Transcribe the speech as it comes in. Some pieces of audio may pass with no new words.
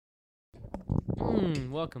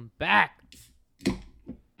Welcome back.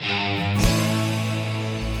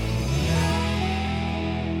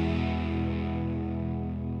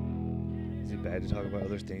 Is it bad to talk about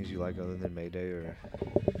other things you like other than Mayday or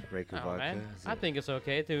Reiko Oh, vodka? man. Is I it- think it's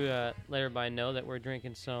okay to let everybody know that we're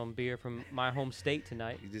drinking some beer from my home state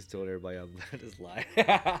tonight. You just told everybody I'm just lying.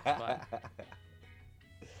 fine.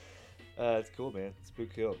 It's cool, man.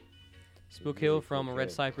 Spook Hill. Spook really Hill cool from Red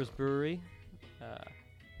can. Cypress Brewery.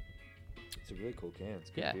 It's a really cool can. It's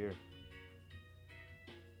good Yeah. beer.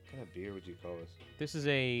 What kind of beer would you call this? This is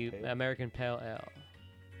a Pale? American Pale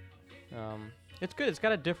Ale. It's good. It's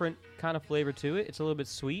got a different kind of flavor to it. It's a little bit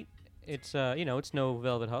sweet. It's it's no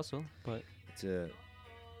Velvet Hustle, but It's a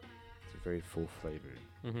very full flavored.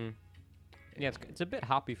 yeah, it's a bit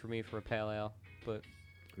hoppy for me for a pale ale, but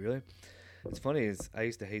Really? It's funny is I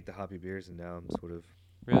used to hate the hoppy beers and now I'm sort of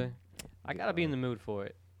really, I gotta be in the mood for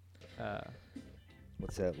it.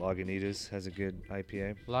 what's that? Lagunitas has a good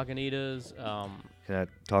IPA. Lagunitas. Can I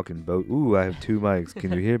talk in both? Ooh, I have two mics.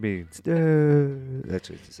 Can you hear me? That's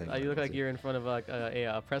just the same. You look mic, like so- you're in front of like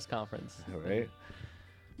a press conference. All right.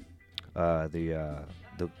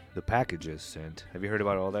 The packages sent. Have you heard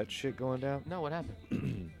about all that shit going down? No, what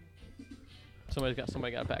happened? Somebody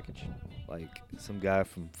got a package. Like some guy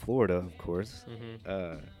from Florida, of course.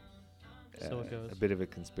 Mm-hmm. So it goes. A bit of a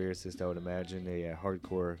conspiracist, I would imagine. A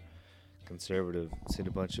hardcore conservative sent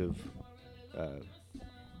a bunch of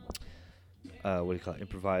what do you call it?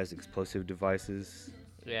 Improvised explosive devices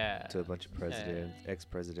Yeah. to a bunch of presidents,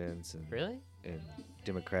 ex-presidents, and Really? and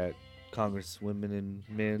Democrat congresswomen and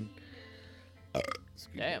men.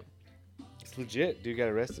 Excuse me. Damn. It's legit. Dude got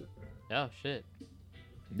arrested. Oh shit.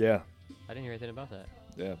 Yeah. I didn't hear anything about that.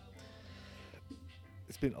 Yeah.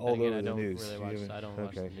 It's been Then all again, over I the don't news. really You watch. haven't- I don't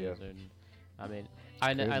watch okay, the yeah. news. I mean,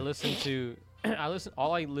 I crazy. listen to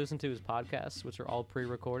all I listen to is podcasts, which are all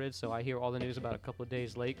pre-recorded. So I hear all the news about a couple of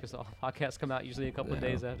days late because all podcasts come out usually a couple of Yeah.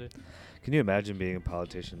 days after. Can you imagine being a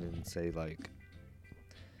politician and say like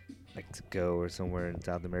Mexico or somewhere in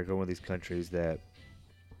South America, one of these countries that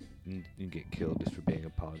you get killed just for being a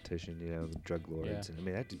politician, you know, the drug lords. Yeah. And, I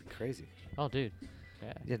mean, that'd be crazy. Oh, dude.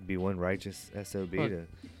 Yeah. You had to be one righteous SOB Look, to.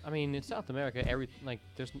 I mean, in South America,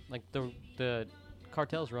 there's the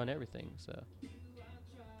cartels run everything. So,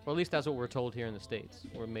 or at least that's what we're told here in the States.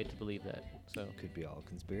 We're made to believe that. So Could be all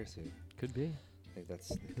conspiracy. could be. I think that's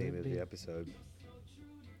the name of be. the episode.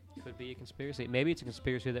 Could be a conspiracy. Maybe it's a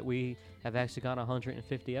conspiracy that we have actually gone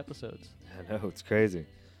 150 episodes. I know, it's crazy.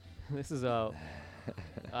 This is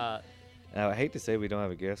Now, I hate to say we don't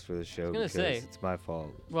have a guest for the show gonna because say. it's my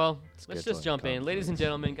fault. well. Let's just Scheduling jump in, ladies and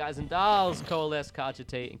gentlemen, guys and dolls. Coalesce,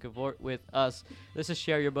 cogitate, and cavort with us. This is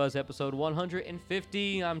Share Your Buzz, episode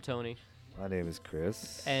 150. I'm Tony, My name is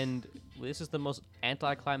Chris. and this is the most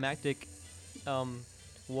anticlimactic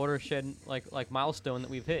watershed like milestone that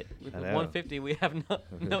we've hit. With I the know. 150, we have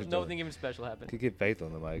Don't- nothing even special happened. Could get Faith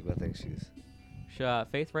on the mic, but I think she's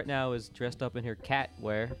Faith right now is dressed up in her cat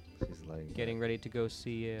wear, like getting ready to go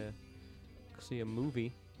see a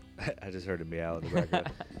movie. I just heard a meow in the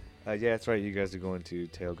background. Yeah, that's right. You guys are going to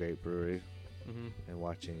Tailgate Brewery hmm and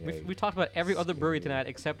watching. We talked about every other brewery Scary. tonight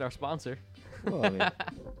except our sponsor. Well, I mean,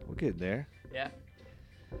 we're getting there. Yeah,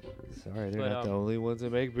 Sorry, they're But, not the only ones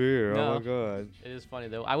that make beer. no. Oh my god. it is funny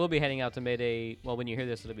though. I will be heading out to Mayday. Well, when you hear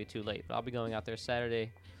this, it'll be too late. But I'll be going out there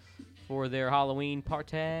Saturday for their Halloween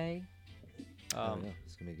party. Oh, yeah,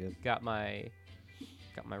 it's gonna be good. Got my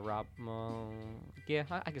Rob. Yeah,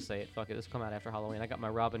 I can say it. Fuck it. This will come out after Halloween. I got my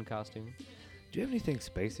Robin costume. Do you have anything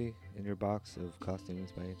spacey in your box of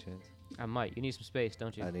costumes by any chance? I might. You need some space,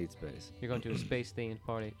 don't you? I need space. You're going to a space themed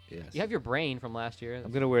party. Yes. You have your brain from last year.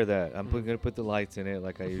 I'm gonna wear that. I'm Mm. gonna put the lights in it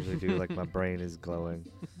like I usually do. Like my brain is glowing.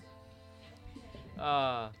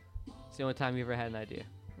 It's the only time you ever had an idea.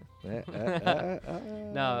 No,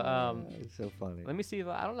 No, it's so funny. Let me see if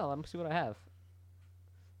I don't know. Let me see what I have.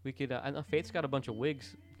 We could. I know Faith's got a bunch of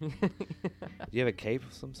wigs. Do you have a cape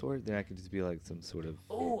of some sort? Then I could just be like some sort of.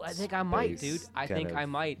 Oh, I think I might, dude. space I kind think of I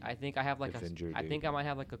might. I think I have like Avenger I dude. think I might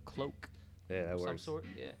have like a cloak Yeah, that of some works. sort.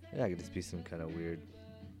 Yeah. Yeah, I could just be some kind of weird.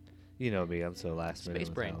 You know me, I'm so last minute. Space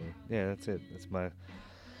with Brain. Halloween. Yeah, that's it. That's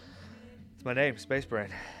my name, Space Brain.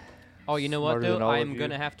 Oh, you know what Smarter than though? all of I'm you.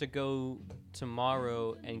 gonna have to go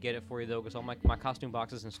tomorrow and get it for you though, because all my costume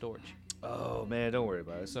box is in storage. Oh man, don't worry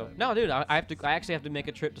about it. It's So fine. no, dude, I actually have to make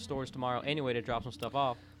a trip to storage tomorrow anyway to drop some stuff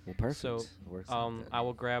off. Well, perfect. So, It works like that. I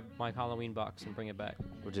will grab my Halloween box and bring it back.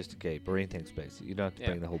 Or just a cape or anything spacey. You don't have to Yeah.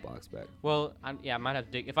 bring the whole box back. Well, I might have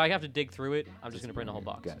to dig. If I have to dig through it, I'm just gonna bring the whole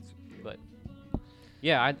box. Gotcha. But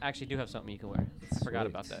yeah, I actually do have something you can wear. I forgot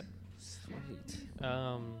about Sweet. that. Sweet.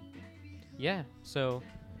 Yeah. So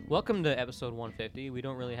Welcome to episode 150. We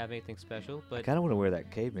don't really have anything special, I but kind of want to wear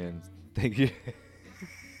that caveman thing. You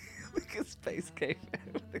like a space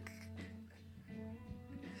caveman.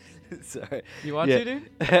 Sorry. you want Yeah. to,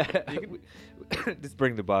 dude? Just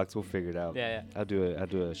bring the box. We'll figure it out. Yeah, I'll do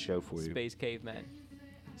a show for yeah. you. Space caveman.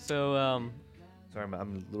 So, Sorry, I'm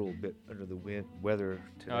a little bit under the weather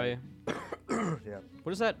today. are you? Yeah.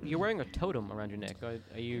 What is that? You're wearing a totem around your neck.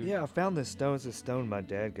 Are you? Yeah, I found this stone. It's a stone my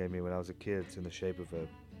dad gave me when I was a kid. It's in the shape of a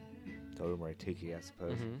totem or a tiki, I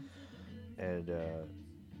suppose. Mhm. And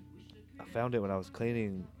I found it when I was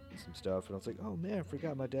cleaning some stuff, and I was like, "Oh man, I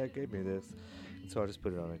forgot my dad gave me this." And so I just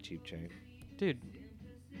put it on a cheap chain. Dude,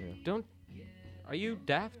 Yeah. don't. Are you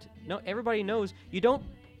daft? No, everybody knows you don't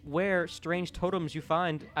wear strange totems you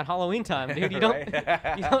find at Halloween time, dude. You don't.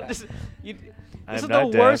 You don't just. You, I'm this is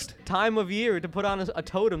not the worst daft. time of year to put on a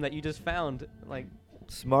totem that you just found. Like,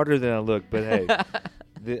 Smarter than I look, but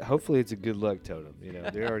hey, hopefully it's a good luck totem. You know,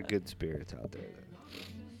 there are good spirits out there.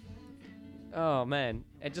 oh man,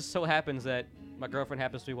 it just so happens that my girlfriend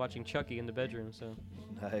happens to be watching Chucky in the bedroom, so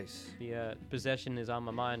Nice. the possession is on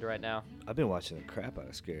my mind right now. I've been watching the crap out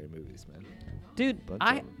of scary movies, man. Dude, Bunch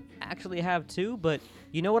I of 'em. actually have too, but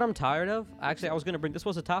you know what I'm tired of? Actually, I was gonna bring this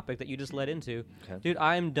was a topic that you just led into. Okay. Dude,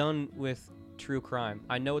 I am done with true crime.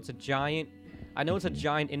 I know it's a giant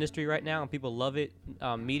industry right now, and people love it.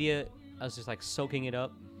 Media is just like soaking it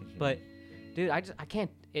up, but dude, I can't.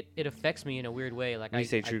 It affects me in a weird way. Like When you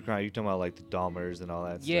say true crime, you're talking about like the Dahmers and all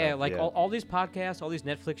that yeah, stuff. like all these podcasts, all these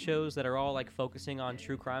Netflix shows that are all like focusing on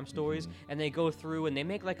true crime stories, and they go through and they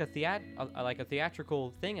make like a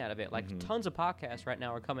theatrical thing out of it. Like tons of podcasts right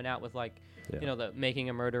now are coming out with like, Yeah. you know, the making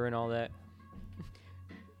a murder and all that.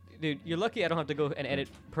 Dude, you're lucky I don't have to go and edit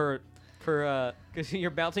per because you're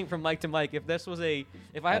bouncing from mic to mic. If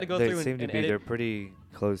I had to go they through seem and to be. edit, They're pretty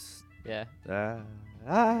close. yeah, That's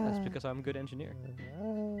that's because I'm a good engineer.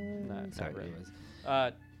 not Sorry, really. anyways.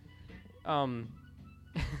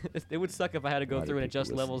 It would suck if I had to A go lot of through and people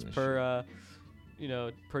adjust listen levels to this per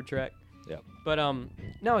per track. Yep. But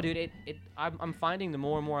no, dude, I'm finding the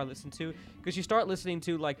more and more I listen to, because you start listening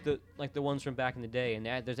to like the ones from back in the day, and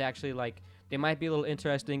there's actually like they might be a little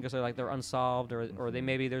interesting because they're unsolved, or they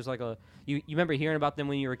maybe there's like you remember hearing about them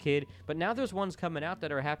when you were a kid, but now there's ones coming out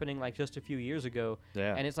that are happening like just a few years ago,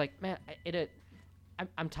 Yeah. and it's like, man,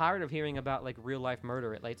 I'm tired of hearing about like real life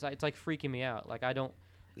murder. It's like freaking me out. Like I don't.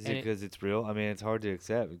 Is and it because it's real? I mean, it's hard to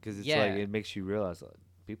accept because it's Yeah. like it makes you realize like,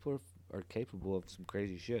 people are capable of some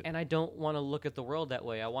crazy shit. And I don't want to look at the world that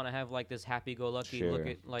way. I want to have like this happy-go-lucky look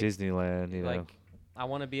at like Disneyland, you know. like I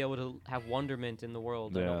want to be able to have wonderment in the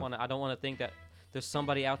world. Yeah. I don't want to think that there's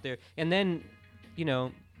somebody out there. And then, you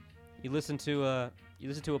know, you listen to a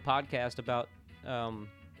podcast about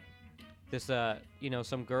this you know,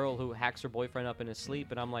 some girl who hacks her boyfriend up in his sleep,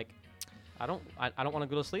 and I'm like, I don't want to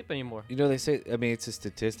go to sleep anymore. You know, they say, I mean, it's a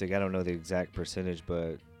statistic. I don't know the exact percentage,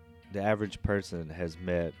 but the average person has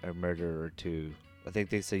met a murderer or two. I think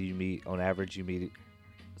they say on average, you meet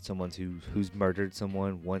someone who's murdered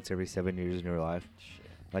someone once every 7 years in your life. Shit.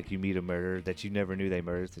 Like you meet a murderer that you never knew they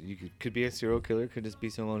murdered. So you could be a serial killer, could just be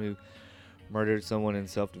someone who murdered someone in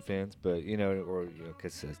self-defense, but you know, or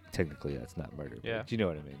because technically that's not murder. Yeah. But you know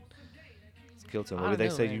what I mean. It's killed someone. I But don't they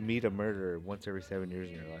know, say man. you meet a murderer once every 7 years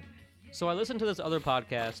in your life. So I listened to this other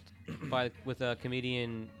podcast with a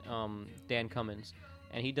comedian, Dan Cummins,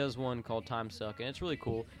 and he does one called Time Suck, and it's really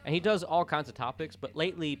cool. And he does all kinds of topics, but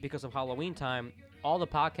lately, because of Halloween time, all the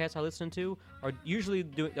podcasts I listen to are usually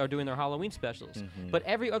doing their Halloween specials. Mhm. But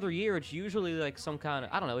every other year, it's usually like some kind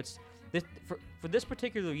of, I don't know, it's this, for this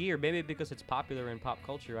particular year, maybe because it's popular in pop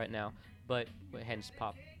culture right now, but hence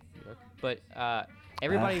pop. But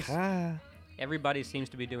everybody's. Aha. Everybody seems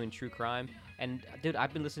to be doing true crime, and dude,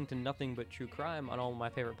 I've been listening to nothing but true crime on all my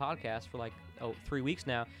favorite podcasts for like 3 weeks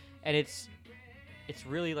now, and it's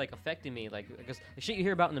really like affecting me, like because the shit you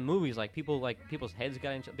hear about in the movies, like people's heads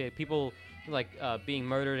got people like being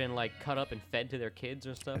murdered and like cut up and fed to their kids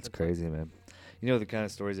or stuff. That's It's like- crazy, man. You know the kind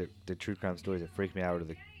of stories the true crime stories that freak me out are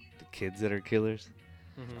the kids that are killers.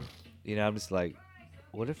 Mhm. You know, I'm just like,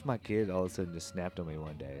 what if my kid all of a sudden just snapped on me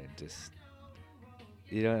one day and just,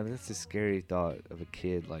 you know, that's a scary thought of a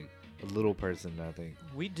kid, like a little person. I think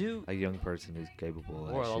We do, a young person who's capable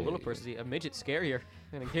of or that a shit, little you person, a midget scarier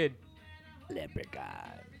than a kid. know.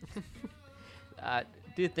 Leprechaun.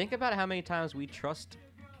 Dude, think about how many times we trust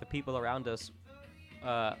the people around us.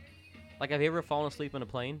 Like, have you ever fallen asleep on a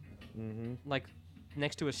plane? Mm-hmm. Like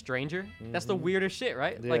next to a stranger? That's the Mhm. weirdest shit,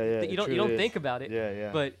 right? Yeah, like yeah, you it don't truly is. think about it. Yeah,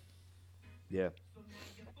 yeah. But yeah.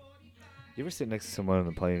 You ever sit next to someone on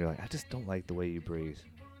the plane and you're like, I just don't like the way you breathe.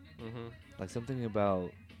 mhm. Like something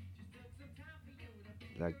about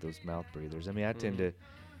like those mouth breathers. I mean, I tend to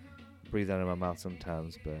breathe out of my mouth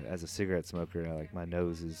sometimes, but as a cigarette smoker, my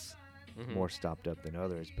nose is Mhm. more stopped up than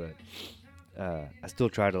others. But I still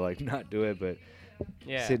try to like not do it. But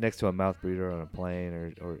Yeah. sit next to a mouth breather on a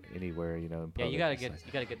plane or anywhere, in Yeah, public, you gotta it's get like,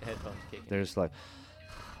 you gotta get the headphones kicking. they're just like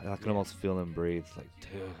I can Yeah. almost feel them breathe. Like,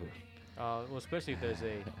 dude, Well, especially if there's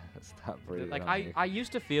a stop breathing. like on me. I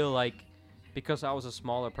used to feel like because I was a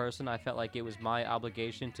smaller person, I felt like it was my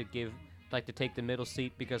obligation to to take the middle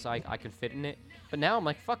seat because I could fit in it. But now I'm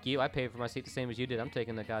like, fuck you. I paid for my seat the same as you did. I'm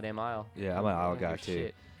taking the goddamn aisle. Yeah, I'm an I aisle don't give guy a too.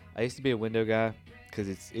 shit. I used to be a window guy because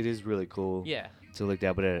it is really cool Yeah. to look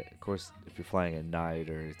down. But of course, if you're flying at night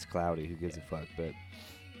or it's cloudy, who gives a fuck? But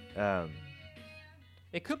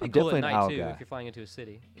It could be I'm cool at definitely an night aisle too guy. if you're flying into a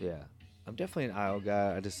city. yeah, I'm definitely an aisle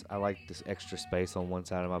guy. I like this extra space on one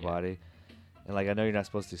side of my Yeah. body. And like I know you're not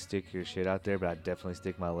supposed to stick your shit out there, but I definitely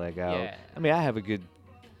stick my leg out. Yeah. I mean, I have a good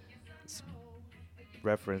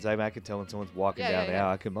reference. I mean, I can tell when someone's walking Yeah, down yeah, the yeah.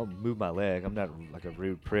 aisle. I'll move my leg. I'm not like a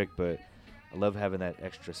rude prick, but I love having that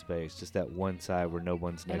extra space, just that one side where no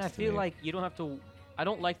one's next And I to feel me. like you don't have to. I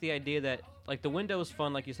don't like the idea that like the window is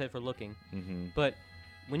fun, like you said, for looking. Mm-hmm. But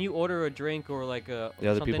when you order a drink or like a The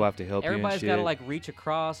other something, people have to help you and everybody's got to shit. like reach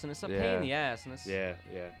across, and it's a pain in Yeah. the ass. And it's Yeah.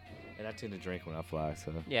 And I tend to drink when I fly,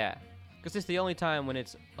 so. yeah, because it's the only time when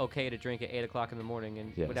it's okay to drink at 8 o'clock in the morning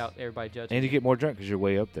and Yes. without everybody judging. And you get more drunk because you're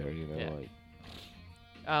way up there, you know. Yeah. Like,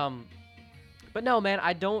 But no, man,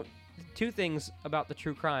 I don't. Two things about the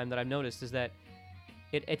true crime that I've noticed is that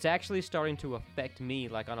it's actually starting to affect me,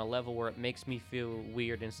 like on a level where it makes me feel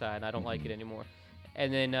weird inside, and I don't like it anymore.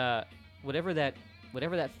 And then whatever that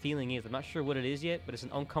feeling is, I'm not sure what it is yet, but it's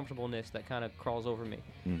an uncomfortableness that kind of crawls over me.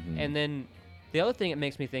 mhm. And then the other thing it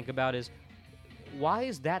makes me think about is why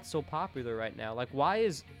is that so popular right now? Like, why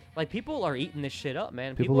is like people are eating this shit up,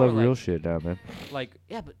 man. people are love like, real shit now, man. like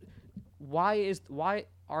yeah, but why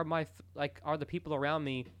are the people around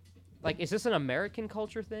me like, is this an American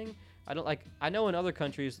culture thing? I know in other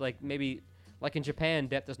countries, like maybe like in Japan,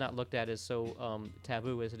 death is not looked at as so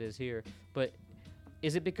taboo as it is here. But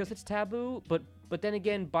is it because it's taboo? But then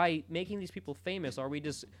again, by making these people famous, are we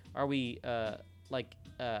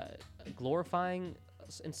glorifying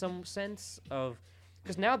in some sense of?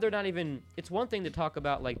 Because now they're not even. It's one thing to talk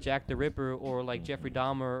about like Jack the Ripper or like Jeffrey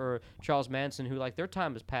Dahmer or Charles Manson, who like their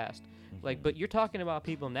time has passed. Like, but you're talking about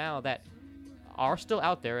people now that are still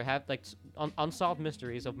out there, have like unsolved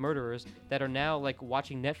mysteries of murderers that are now like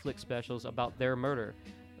watching Netflix specials about their murder.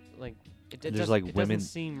 Like, it There's, doesn't, like, it women- doesn't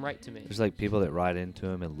seem right to me. There's like people that write into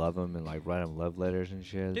him and love him and like write him love letters and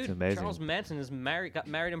shit. Dude, It's amazing. Charles Manson is got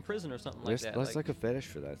married in prison or something like There's that. there's like a fetish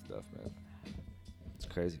for that stuff, man. It's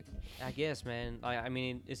crazy. I guess, man. I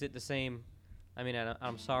mean, is it the same? I mean,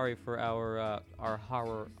 I'm sorry for our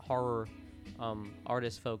horror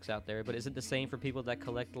artist folks out there, but is it the same for people that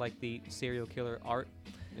collect like the serial killer art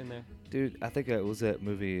in there? Dude, I think it was that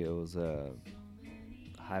movie. It was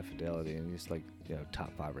High Fidelity, and just like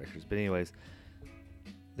top 5 records. But anyways,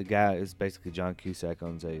 the guy is basically John Cusack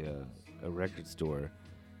owns a record store,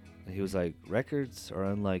 and he was like, records are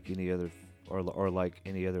unlike any other or like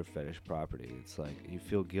any other fetish property. It's like you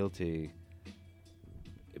feel guilty,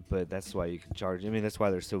 but that's why you can charge. I mean, that's why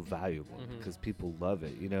they're so valuable Mhm. because people love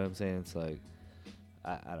it. You know what I'm saying? It's like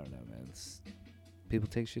I don't know, man. People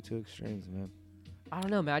take shit to extremes, man. I don't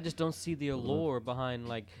know, man. I just don't see the allure behind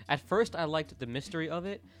like. At first, I liked the mystery of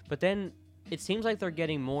it, but then it seems like they're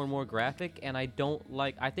getting more and more graphic, and I don't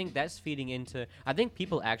like. I think that's feeding into. I think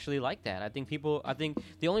people actually like that. I think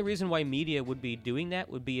the only reason why media would be doing that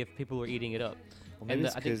would be if people were eating it up. Well, maybe And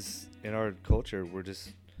it's I think- because in our culture we're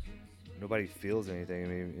just nobody feels anything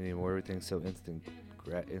anymore. Everything's so instant.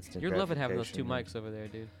 Instant. You're loving having those two gratification, mics over there,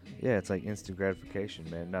 dude. Yeah, it's like instant gratification,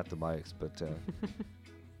 man. Not the mics, but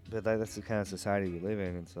but that's the kind of society we live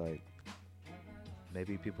in. It's like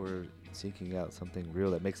maybe people are seeking out something real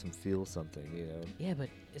that makes them feel something, you know. Yeah, but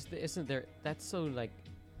isn't there? That's so like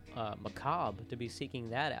macabre to be seeking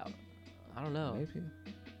that out. I don't know. Maybe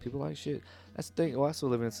people like shit. That's the thing. We also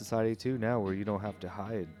live in a society too now where you don't have to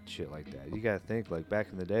hide shit like that. You gotta think like back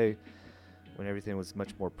in the day when everything was much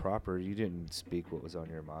more proper. You didn't speak what was on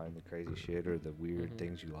your mind, the crazy shit or the weird Mhm.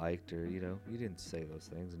 things you liked, or you didn't say those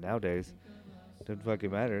things. And nowadays, it doesn't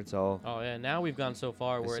fucking matter. It's all Oh yeah, now we've gone so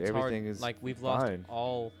far where it's hard. everything is Like we've lost fine.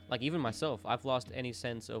 all. Like even myself, I've lost any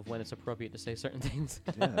sense of when it's appropriate to say certain things.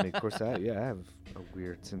 yeah. I mean, of course, I have a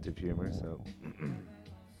weird sense of humor, so.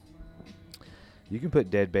 You can put a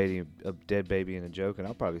dead baby in a joke, and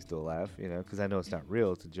I'll probably still laugh, because I know it's not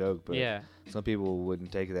real, it's a joke. But Yeah. some people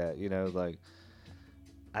wouldn't take that, like.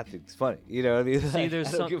 I think it's funny, you know what I mean? See, Like, there's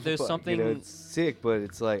I don't some- give a there's fuck, something- it's sick, but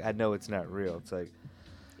it's like I know it's not real. It's like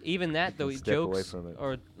Even that though, can step away jokes from it.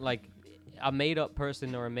 or like, a made up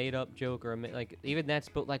person or a made up joke or like even that's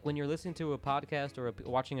but like when you're listening to a podcast or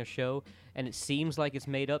watching a show and it seems like it's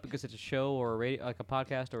made up because it's a show or a radio, like a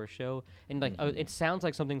podcast or a show and like it sounds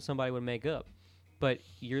like something somebody would make up, but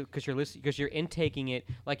you're listening because you're intaking it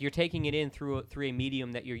like you're taking it in through a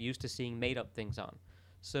medium that you're used to seeing made up things on,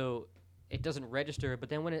 so it doesn't register. But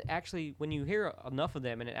then when you hear enough of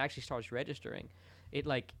them and it actually starts registering, it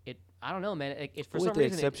I don't know, man. It for With some the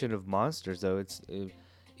reason exception of monsters, though,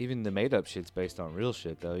 even the made up shit's based on real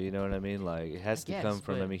shit, though. You know what I mean? Like it has to come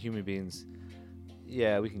from. I mean, human beings.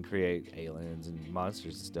 Yeah, we can create aliens and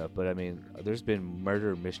monsters and stuff, but I mean, there's been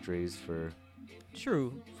murder mysteries for.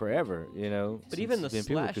 True. Forever, you know. But even the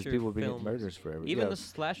slasher because people have been films, murders forever. Even the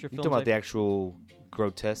slasher films. You talking about the actual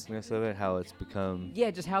grotesqueness of it, how it's become.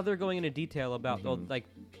 Yeah, just how they're going into detail about like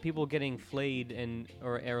people getting flayed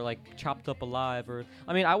or like chopped up alive. Or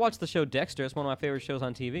I mean, I watched the show Dexter. It's one of my favorite shows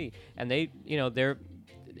on TV, and it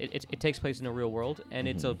takes place in the real world, and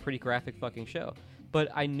it's a pretty graphic fucking show. But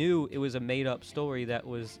I knew it was a made-up story that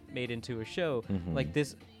was made into a show. Like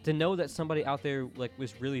this, to know that somebody out there like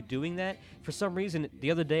was really doing that. For some reason, the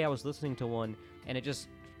other day I was listening to one, and it just,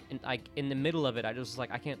 like in the middle of it, I just was like,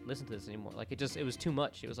 I can't listen to this anymore. Like it was too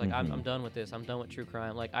much. It was like I'm done with this. I'm done with true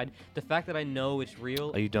crime. Like the fact that I know it's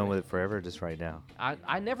real. Are you done with it forever, or just right now? I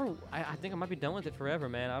think I might be done with it forever,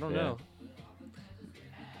 man. I don't know.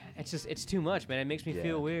 It's too much, man. It makes me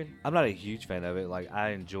feel weird. I'm not a huge fan of it. Like I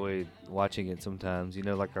enjoyed watching it sometimes. You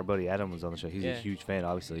know, like our buddy Adam was on the show. He's a huge fan.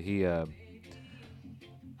 Obviously, he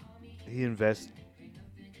invests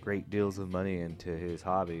great deals of money into his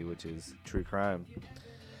hobby, which is true crime.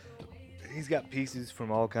 He's got pieces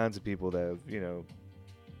from all kinds of people that have, you know,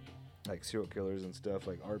 like serial killers and stuff,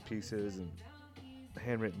 like art pieces and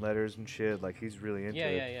handwritten letters and shit. Like he's really into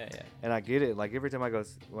it. Yeah. And I get it. Like every time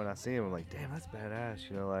when I see him, I'm like, damn, that's badass.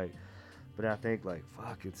 You know, like. But I think like,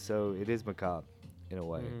 fuck, it is macabre in a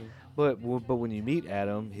way. But when you meet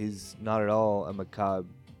Adam, he's not at all a macabre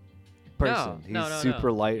person. He's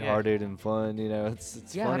super lighthearted and fun. You know, it's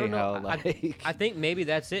funny how like. I think maybe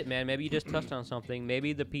that's it, man. Maybe you just touched on something.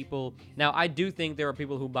 Maybe the people. Now I do think there are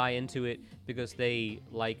people who buy into it because they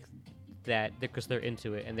like that, because they're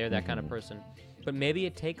into it and they're that kind of person. But maybe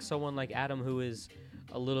it takes someone like Adam who is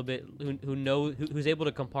a little bit who's able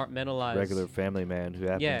to compartmentalize. Regular family man who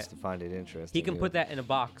happens to find it interesting. He can put that in a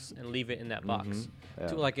box and leave it in that box.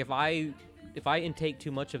 So, like if I intake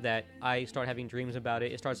too much of that, I start having dreams about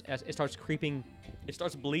it. It starts creeping. It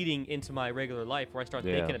starts bleeding into my regular life where I start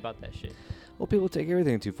thinking about that shit. Well, people take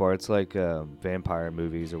everything too far. It's like vampire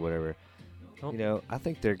movies or whatever. Oh. You know, I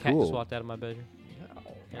think they're Cat cool. Just walked out of my bedroom.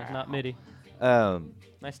 Yeah, it's not Mitty.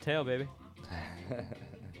 Nice tail, baby.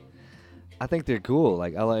 I think they're cool.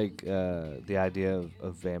 Like I like the idea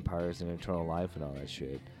of vampires and eternal life and all that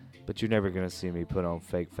shit. But you're never gonna see me put on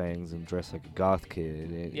fake fangs and dress like a goth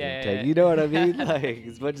kid. And you know what I mean? Like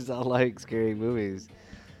as much as I like scary movies,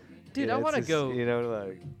 dude, I want to go. You know,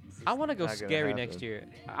 like I want to go scary next year.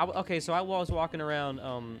 So I was walking around.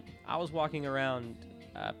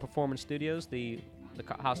 Performance Studios, the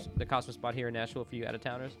costume spot here in Nashville for you out of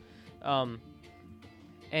towners,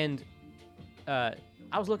 and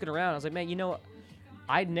I was looking around. I was like, man, you know,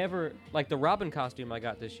 I'd never like the Robin costume I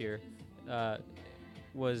got this year.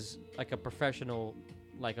 Was like a professional,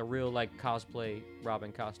 like a real like cosplay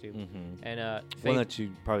Robin costume, and one that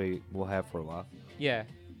you probably will have for a while. Yeah,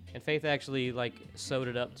 and Faith actually like sewed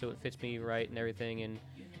it up so it fits me right and everything, and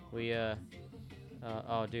we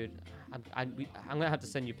oh dude, I'm gonna have to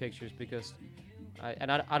send you pictures because I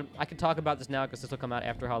can talk about this now because this will come out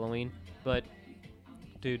after Halloween, but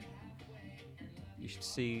dude, you should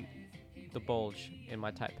see the bulge in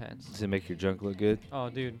my tight pants. Does it make your junk look good? Oh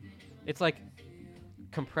dude, it's like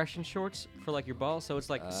compression shorts for like your balls, so it's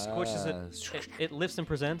like squishes it lifts and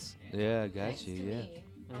presents. Yeah, I got you.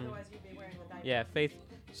 Yeah. Otherwise you'd be wearing the diaper. Yeah, Faith.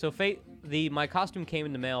 So Faith, my costume came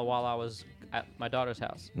in the mail while I was at my daughter's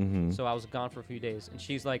house. So I was gone for a few days, and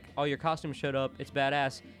she's like, "Oh, your costume showed up. It's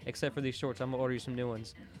badass, except for these shorts. I'm gonna order you some new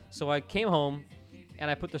ones." So I came home,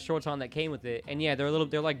 and I put the shorts on that came with it, and yeah, they're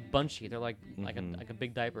like bunchy. They're like a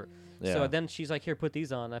big diaper. Yeah. So then she's like, "Here, put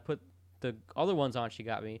these on." I put the other ones on she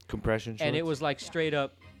got me. Compression shorts? And it was like straight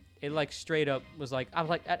up. It like straight up was like, I was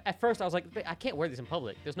like, at first I was like, I can't wear these in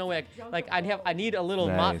public. There's no way I need a little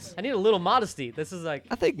nice. I need a little modesty. This is like.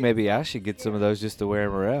 I think maybe I should get some of those just to wear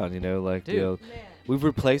them around, you know, like, dude, you know, we've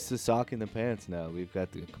replaced the sock in the pants now. We've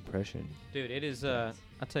got the compression. Dude, it is, I'll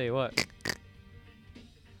tell you what.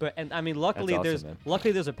 But, and I mean, luckily That's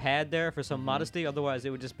awesome, there's a pad there for some modesty. Otherwise,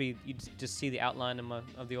 it would just be, you'd just see the outline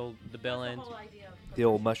of the bell end. The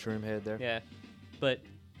old mushroom head there. Yeah. But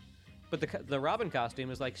the Robin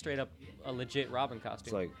costume is like straight up a legit Robin costume.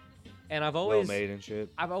 It's like And I've well always made and shit.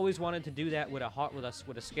 I've always wanted to do that with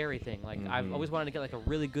a scary thing. Like I've Mhm. always wanted to get like a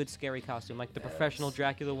really good scary costume, like the professional Yes.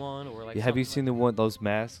 Dracula one, or like. Yeah, have you something seen the one those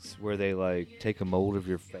masks where they like take a mold of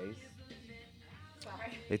your face?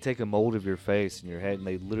 Sorry. They take a mold of your face and your head, and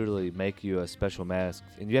they literally make you a special mask,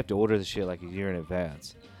 and you have to order the shit like a year in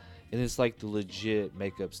advance. And it's like the legit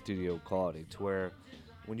makeup studio quality, to where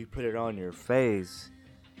when you put it on your face,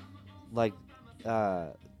 like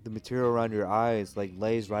the material around your eyes like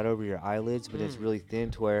lays right over your eyelids, but it's Mm. really thin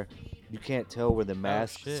to where you can't tell where the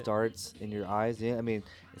mask shit. starts in your eyes. Yeah, I mean,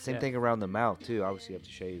 same Yeah. thing around the mouth too. Obviously, you have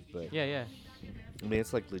to shave, but Yeah. I mean,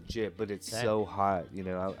 it's like legit, but it's Dang. so hot. You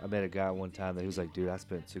know, I met a guy one time that he was like, dude, I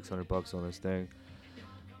spent $600 on this thing.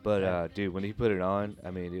 But, Yeah. dude, when he put it on, I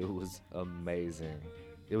mean, it was amazing.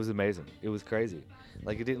 It was amazing. It was crazy.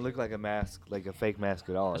 Like, it didn't look like a mask, like a fake mask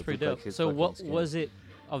at all. That's It pretty looked dope. like his So fucking what skin. was it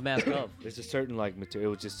a mask of? There's a certain, like,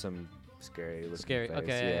 material. It was just some scary looking Scary, face.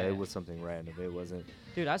 okay, Yeah, yeah. it was something random. It wasn't.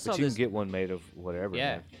 Dude, I saw But you this. can get one made of whatever.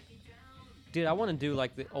 Yeah. Man. Dude, I want to do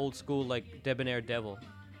like the old school like debonair devil,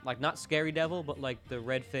 like not scary devil, but like the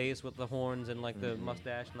red face with the horns and like the Mhm.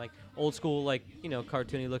 mustache and like old school like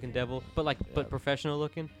cartoony looking devil, but like but Yeah. professional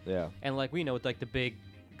looking, Yeah. and like with like the big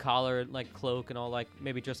collar like cloak and all, like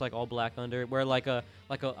maybe just like all black under it, wear like a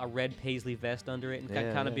red paisley vest under it, and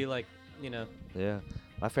Yeah, kind of yeah. be like Yeah.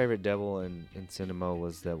 My favorite devil in cinema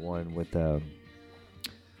was that one with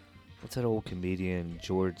what's that old comedian,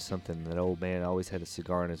 George something? That old man always had a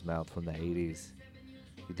cigar in his mouth from the 80s.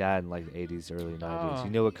 He died in like the 80s, early 90s. Oh. You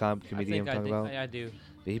know what I comedian think I'm talking about? I do.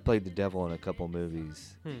 He played the devil in a couple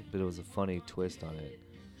movies, Hmm. but it was a funny twist on it.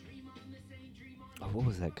 Oh, what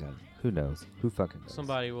was that guy? Who knows? Who fucking knows?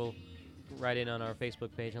 Somebody will write in on our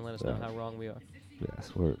Facebook page and let us know Yeah. how wrong we are.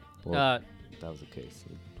 Yes, well, Uh, that was the case.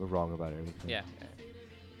 We're wrong about everything. Yeah.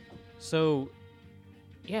 So,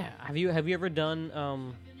 yeah, have you ever done?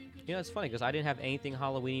 It's funny because I didn't have anything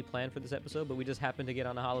Halloweeny planned for this episode, but we just happened to get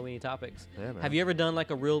on the Halloweeny topics. Yeah, man. Have you ever done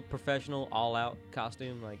like a real professional, all-out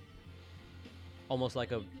costume, like almost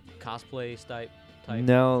like a cosplay type?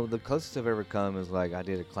 No, the closest I've ever come is like I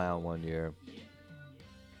did a clown one year.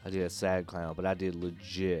 I did a sad clown, but I did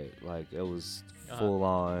legit. Like it was Uh-huh. full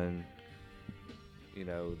on.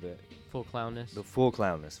 The Full clownness. full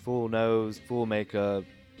clownness, full nose, full makeup,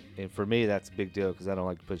 and for me that's a big deal because I don't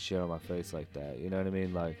like to put shit on my face like that. You know what I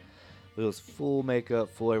mean? Like it was full makeup,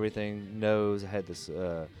 full everything. Nose. I had this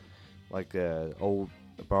I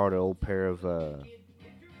borrowed an old pair of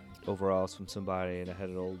overalls from somebody, and I had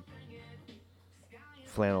an old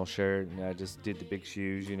flannel shirt, and I just did the big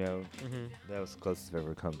shoes. Mm-hmm. That was the closest I've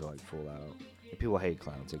ever come to like full out. And people hate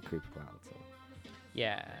clowns; they creep them out. So.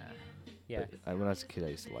 Yeah. Yeah. But when I was a kid, I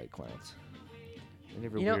used to like clowns. They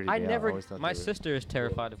never You know, weirded I me out. never. always thought My they were sister is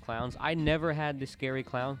terrified of clowns. I never had the scary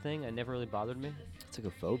clown thing. It never really bothered me. It's like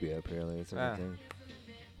a phobia, apparently. It's like Ah. a thing.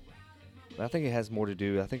 But I think it has more to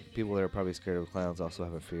do. I think people that are probably scared of clowns also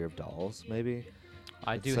have a fear of dolls. Maybe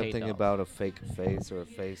I It's do hate something dolls. about a fake face or a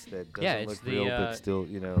face that doesn't Yeah, it's look the, real, uh, but still,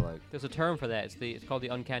 like. There's a term for that. It's called the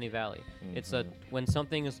uncanny valley. It's a Mhm. when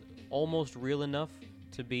something is almost real enough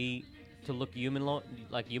to look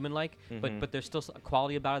human-like, Mhm. but there's still a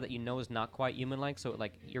quality about it that is not quite human-like. So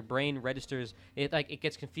like your brain registers it, like it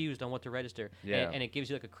gets confused on what to register. Yeah. And it gives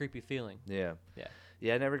you like a creepy feeling. Yeah. Yeah.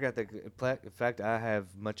 Yeah, I never got that. In fact, I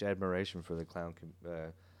have much admiration for the clown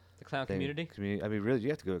The clown thing. community. I mean, really, you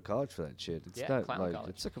have to go to college for that shit. It's Yeah, not clown like college.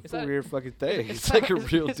 it's like a Is full that- weird fucking thing. It's like a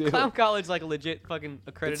real Is deal. Clown college like a legit fucking It's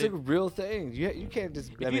accredited. like a real thing. You can't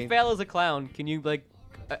just. If I you mean, fail as a clown, can you like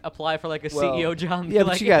apply for like a Well, CEO job? yeah, but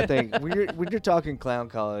like, you gotta think when you're talking clown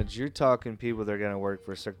college, you're talking people that are gonna work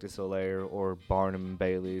for Cirque du Soleil or Barnum and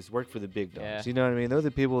Bailey's, work for the big dogs. Yeah. You know what I mean? They're the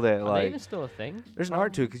people that Are they like. even still a thing? There's an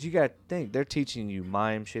art to it because you gotta think they're teaching you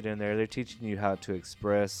mime shit in there. They're teaching you how to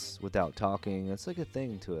express without talking. It's like a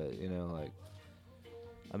thing to it, like.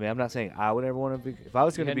 I mean, I'm not saying I would ever want to be. If I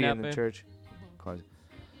was You gonna be heading in out, the babe? church, college-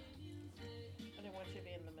 I didn't want you to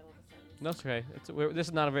be in the middle of the sentence. That's okay. This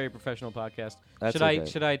is not a very professional podcast. That's should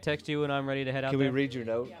okay. I text you when I'm ready to head out Can we there? read your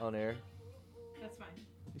note Yeah. on air? That's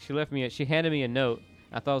fine. She handed me a note.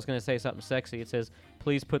 I thought I was gonna say something sexy. It says,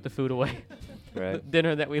 "Please put the food away." The Right.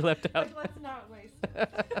 dinner that we left out. But let's not waste.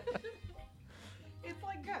 It's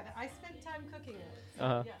like good. I spent time cooking it. So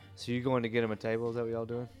Uh-huh. Yeah. So you going to get him a table? Is that what y'all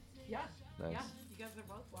doing? Yeah. Nice. Yeah. You guys are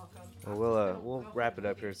both welcome. Well, I'm we'll just gonna we'll go wrap for it the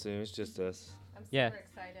up here movie. soon. It's just us. I'm Yeah. super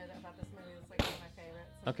excited about this movie. It's like one of my favorites.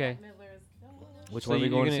 Okay. Bette Midler's. Which So one are we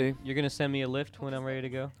you're going gonna, to see? You're gonna send me a lift when I'm ready to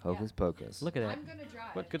go. Hocus Pocus. Look at that. I'm gonna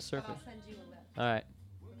drive. What good but surface. I'll send you a lift. All right.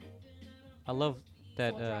 I love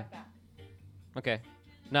that. So we'll drive back. Okay.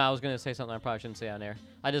 No, I was gonna say something I probably shouldn't say on air.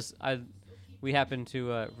 We happen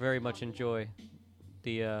to very much enjoy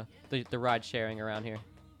the ride sharing around here.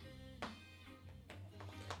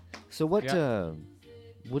 So what Yeah.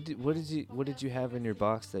 what did you have in your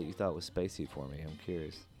box that you thought was spacey for me? I'm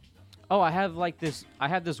curious. Oh, I have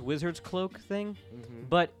this wizard's cloak thing,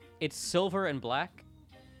 but it's silver and black.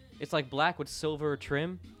 It's like black with silver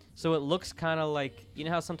trim, so it looks kind of like, you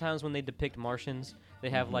know how sometimes when they depict Martians, they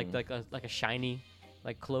have Mhm. like a shiny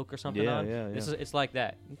like cloak or something Yeah, on. yeah, This yeah. is it's like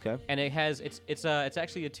that, Okay. and it's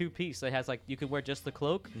actually a two-piece. It has like you could wear just the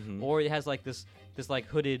cloak, Mhm. or it has like this like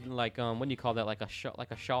hooded like what do you call that, like a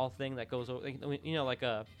shawl thing that goes over, you know, like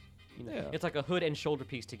a. You know, Yeah. it's like a hood and shoulder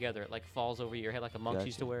piece together. It like falls over your head like a monk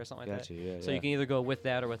used to Gotcha. wear or something like Gotcha. that. Yeah. So yeah. you can either go with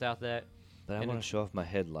that or without that. But I and want to it's- show off my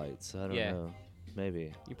headlights. So I don't Yeah. know.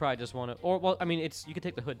 Maybe. You probably just want to, or well, I mean, you could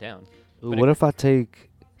take the hood down. Ooh, But what if I take?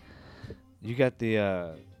 You got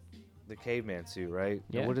the caveman suit, right?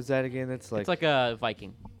 Now, Yeah. what is that again? It's like It's like a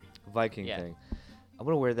Viking. Viking yeah. thing. I'm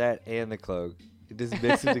gonna wear that and the cloak. Just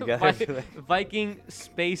mix it together. Viking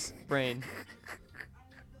space brain.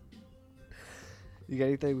 You got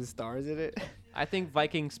anything with stars in it? I think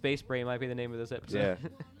Viking space brain might be the name of this episode. Yeah.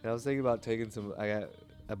 And I was thinking about taking some. I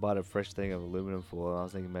bought a fresh thing of aluminum foil. And I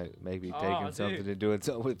was thinking maybe Oh, taking dude. something and doing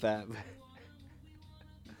something with that.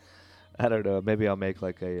 I don't know. Maybe I'll make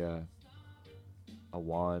like a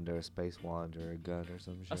wand or a space wand or a gun or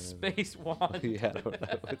some shit. A space wand. Yeah, I don't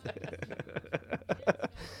know.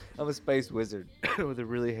 I'm a space wizard with a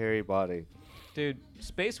really hairy body. Dude,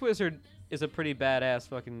 Space Wizard is a pretty badass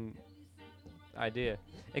fucking idea.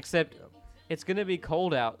 Except it's gonna be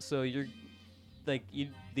cold out, so you're like you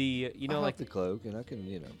know, I like the cloak, and I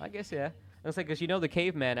can, I guess, yeah. It's like, 'cause you know the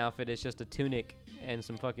caveman outfit is just a tunic and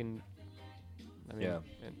some fucking. I mean, Yeah.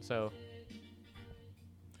 And so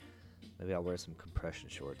maybe I'll wear some compression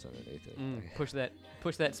shorts underneath it.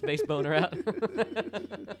 push that space boner out.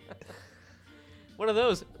 What are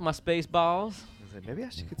those? My space balls, I was like, maybe I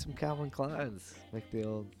should get some Calvin Kleins. Make the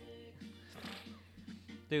old.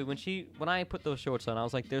 dude. When I put those shorts on, I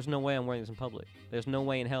was like, "There's no way I'm wearing these in public. There's no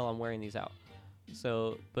way in hell I'm wearing these out."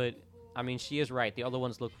 So, but I mean, she is right. The other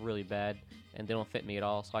ones look really bad and they don't fit me at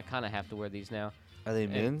all. So I kind of have to wear these now. Are they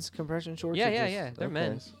And- men's compression shorts? Yeah, or yeah, just- yeah. They're okay.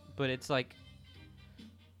 men's, but it's like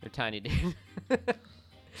they're tiny, dude. So But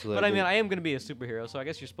they're I mean, big- I am gonna be a superhero, so I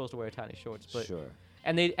guess you're supposed to wear tiny shorts. But sure.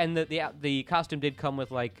 and the costume did come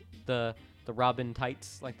with like the Robin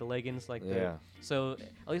tights, like the leggings, like Yeah. so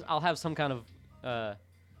at least I'll have some kind of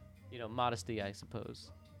modesty, I suppose.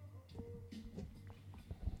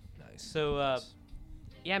 Nice. So Nice.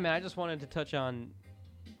 yeah, man, I just wanted to touch on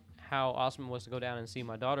how awesome it was to go down and see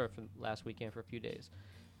my daughter for last weekend for a few days.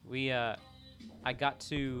 I got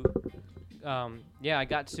to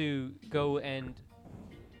go and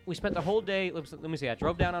we spent the whole day. Let me see. I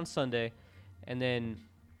drove down on Sunday, and then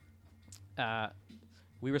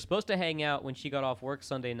we were supposed to hang out when she got off work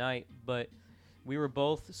Sunday night, but we were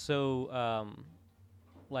both so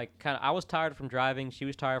I was tired from driving. She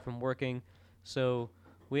was tired from working, so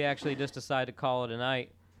we actually just decided to call it a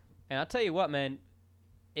night. And I'll tell you what, man,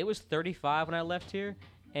 it was 35 when I left here,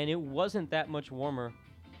 and it wasn't that much warmer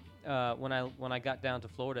when I got down to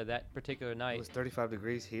Florida that particular It night. was 35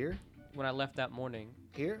 degrees here. When I left that morning,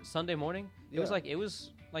 Here. Sunday morning, it Yeah. was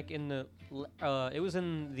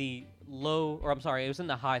in the low, or I'm sorry, it was in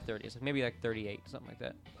the high 30s, like maybe like 38, something like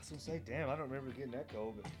that. I was gonna say, damn, I don't remember getting that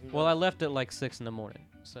cold. But who Well, I knows? left at like 6 in the morning,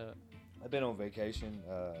 so. I've been on vacation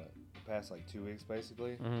the past like 2 weeks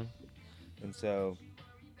basically, Mhm. and so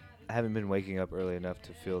I haven't been waking up early enough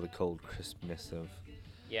to feel the cold crispness of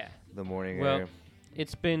Yeah. the morning Well, air.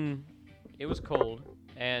 It was cold,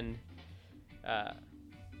 and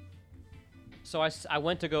so I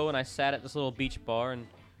went to go and I sat at this little beach bar, and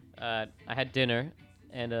I had dinner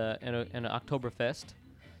and an Oktoberfest,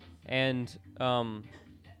 and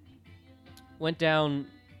went down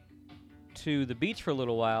to the beach for a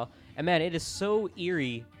little while. And man, it is so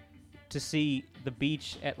eerie to see the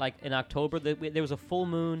beach at like in October. There was a full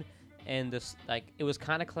moon, and this like it was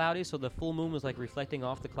kind of cloudy, so the full moon was like reflecting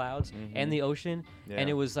off the clouds and the ocean, and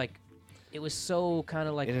it was like it was so kind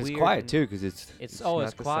of like and it's weird quiet and- too, because it's it's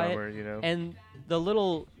not the quiet, summer, you know. and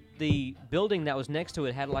the building that was next to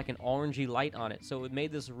it had like an orangey light on it, so it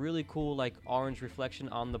made this really cool like orange reflection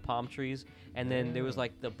on the palm trees, and then there was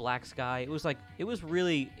like the black sky. It was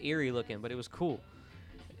really eerie looking, but it was cool.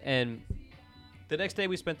 And the next day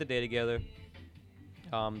we spent the day together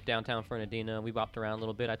downtown Fernandina. We bopped around a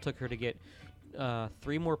little bit. I took her to get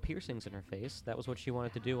 3 more piercings in her face. That was what she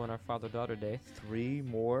wanted to do on our father-daughter day. 3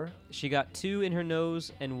 more. She got 2 in her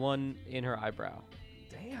nose and 1 in her eyebrow.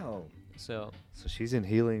 Damn. So, So she's in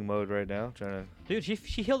healing mode right now, trying dude, she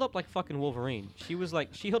healed up like fucking Wolverine. She was like,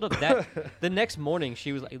 she healed up that. The next morning,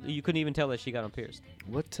 she was like, you couldn't even tell that she got them pierced.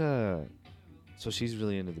 to. What? So she's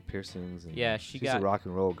really into the piercings. And Yeah, she's got- a rock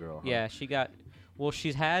and roll girl. Huh? Yeah, she got. Well,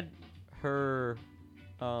 she's had her.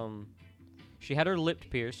 She had her lip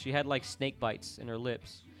pierced. She had like snake bites in her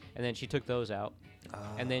lips, and then she took those out.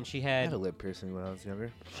 And then she I had had a lip piercing when I was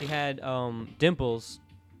younger. dimples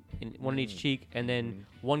in one in each Mm. cheek, and then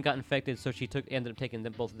one got infected, so she ended up taking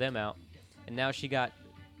both of them out, and now she's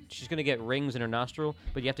gonna get rings in her nostril,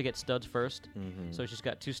 but you have to get studs first. Mm-hmm. So she's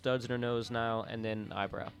got 2 studs in her nose now, and then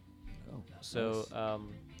eyebrow. Oh, So nice.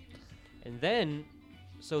 and then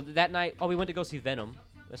that night, we went to go see Venom.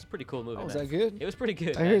 That's a pretty cool movie. Oh, was man. that good? It was pretty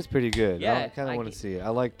good. I man. hear it's pretty good. Yeah, I kind I of want to get- see it. I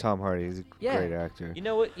like Tom Hardy. He's a Yeah. great actor. You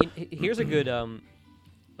know what? Here's a good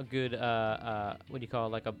what do you call it?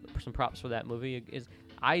 Like some props for that movie is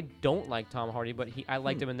I don't like Tom Hardy, but I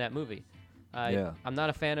liked him in that movie. Yeah. I'm not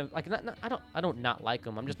a fan of like I don't not like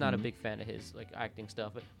him. I'm just not a Mhm. big fan of his like acting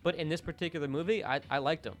stuff. But in this particular movie, I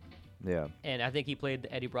liked him, Yeah. and I think he played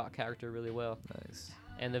the Eddie Brock character really well. Nice.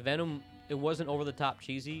 And the Venom, it wasn't over the top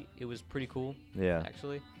cheesy. It was pretty cool Yeah.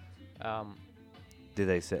 actually. Did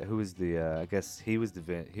they say who was the? I guess he was the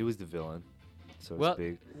villain. So Well,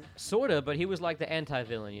 to speak. Sorta, but he was like the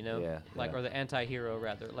anti-villain, you know, Yeah, like yeah. or the anti-hero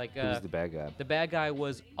rather. Like Who was the bad guy? the bad guy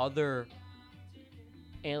was other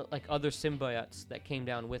symbiotes that came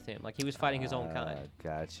down with him. Like he was fighting his own kind.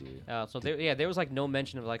 Got you. So there was like no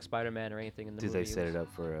mention of like Spider-Man or anything in the Did movie. they set it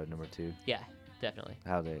up for number 2? Yeah, definitely.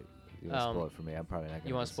 How they? You want to Um, spoil it for me? I'm probably not gonna.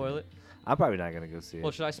 You want to spoil it? I'm probably not gonna go see it.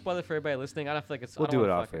 Well, should I spoil it for everybody listening? I don't feel like it's. I We'll don't do it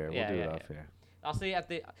wanna off fuck air. Yeah, We'll do yeah, it off yeah. air. I'll say at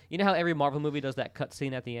the. You know how every Marvel movie does that cut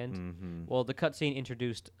scene at the end? Mm-hmm. Well, the cut scene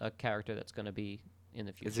introduced a character that's going to be in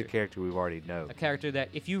the future. It's a character we've already know. A character that,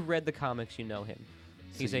 if you read the comics, you know him.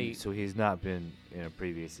 So he's not been in a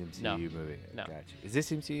previous MCU No. movie. No. Gotcha. Is this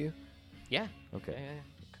MCU? Yeah. Okay.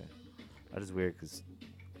 Yeah. That is weird because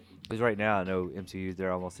right now I know MCU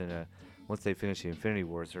they're almost in a once they finish the Infinity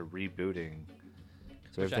Wars they're rebooting.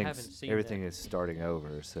 So Which I haven't seen everything yet. is starting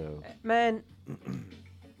over. So Man,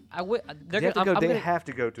 they have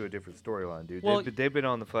to go to a different storyline, dude. Well, They've been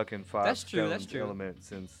on the fucking five that's true, that's Stones true. element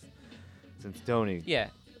since Tony. Yeah,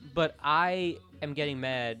 but I am getting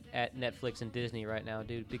mad at Netflix and Disney right now,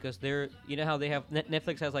 dude, because you know how they have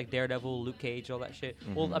Netflix has like Daredevil, Luke Cage, all that shit.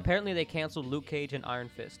 Well, Mhm. apparently they canceled Luke Cage and Iron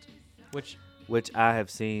Fist, which Which I have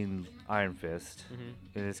seen Iron Fist Mhm.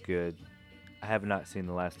 and it's good. I have not seen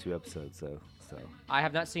the last 2 episodes though. So I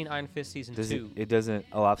have not seen Iron Fist season 2. it doesn't.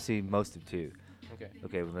 Oh, I've seen most of 2. Okay.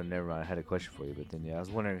 Okay, well then never mind. I had a question for you, but then yeah, I was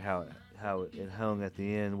wondering how it hung at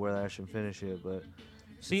the end, where I should finish it, but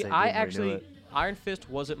See, since they I didn't renew actually it- Iron Fist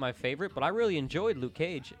wasn't my favorite, but I really enjoyed Luke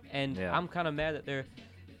Cage, and Yeah. I'm kind of mad that they're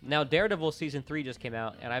now Daredevil season 3 just came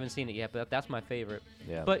out, and I haven't seen it yet, but that's my favorite.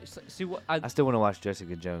 yeah. But see what I still want to watch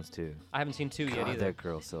Jessica Jones too. I haven't seen 2 yet God, either. that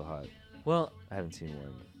girl's so hot. Well, I haven't seen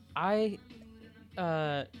one. I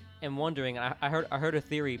am wondering. I heard a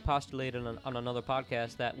theory postulated on another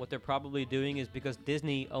podcast that what they're probably doing is because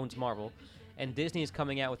Disney owns Marvel, and Disney is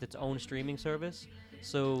coming out with its own streaming service.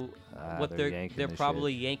 So what they're yanking they're the shit.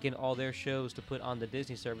 probably yanking all their shows to put on the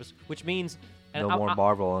Disney service, which means and No I- more I-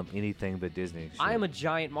 Marvel on anything but Disney. Shit. I am a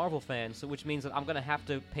giant Marvel fan, so which means that I'm gonna have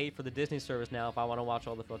to pay for the Disney service now if I want to watch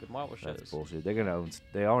all the fucking Marvel shows. That's bullshit. They're gonna own.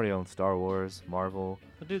 They already own Star Wars, Marvel.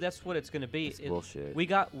 But dude, that's what it's gonna be. It's bullshit.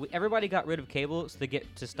 Everybody got rid of cable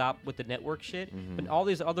to stop with the network shit, but Mhm. all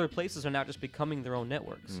these other places are now just becoming their own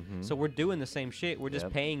networks. Mhm. So we're doing the same shit. We're just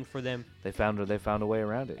Yep. paying for them, They found a way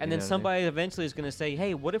around it. and you then know what I mean? somebody eventually is gonna say,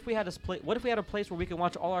 "Hey, what if we had a place where we can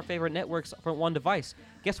watch all our favorite networks from one device?"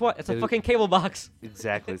 Guess what? It's a Dude. fucking cable box.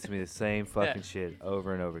 Exactly. It's gonna be the same fucking shit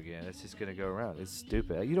over and over again. It's just gonna go around. It's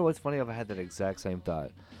stupid. You know what's funny? I've had that exact same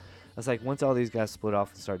thought. I was like, once all these guys split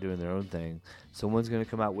off and start doing their own thing, someone's gonna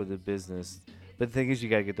come out with a business. But the thing is, you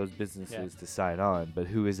gotta get those businesses to sign on. But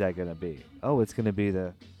who is that gonna be? Oh, it's gonna be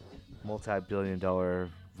the multi-billion-dollar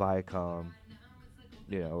Viacom,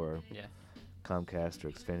 or Yeah. Comcast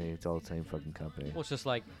or Xfinity. It's all the same fucking company. Well, it's just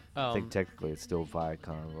like I think technically it's still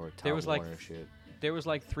Viacom or Time there was like Warner shit. there was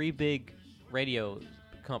like 3 big radio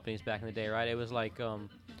companies back in the day, right? It was like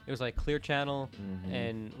Clear Channel Mhm.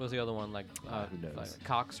 and what was the other one like Who knows? like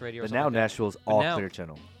Cox Radio or But something now like that. Nashville's But all now- Clear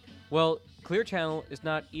Channel. Well, Clear Channel is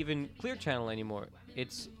not even Clear Channel anymore.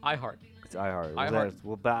 It's iHeart. It's iHeart. iHeart.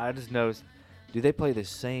 Well, but I just noticed, dude, they play the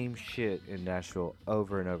same shit in Nashville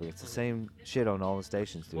over and over. It's the same shit on all the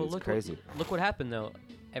stations, dude. Well, It's look crazy. Look what happened though.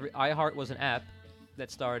 iHeart was an app that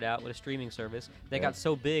started out with a streaming service. They Yeah. got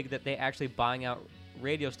so big that they actually buying out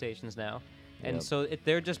radio stations now. And Yep. so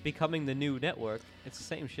they're just becoming the new network. It's the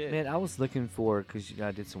same shit. Man, I was looking for because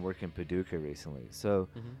I did some work in Paducah recently. So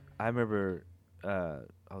Mhm. I remember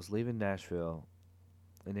I was leaving Nashville,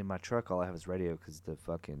 and in my truck all I have is radio because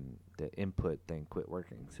the input thing quit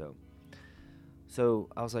working. So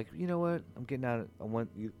I was like, you know what? I'm getting out. I want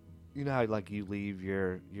you. You know how like you leave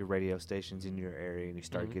your radio stations in your area and you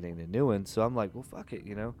start Mhm. getting the new ones. So I'm like, well, fuck it,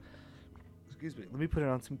 you know. Excuse me. Let me put it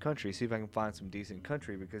on some country. See if I can find some decent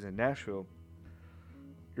country because in Nashville,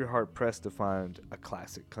 you're hard pressed to find a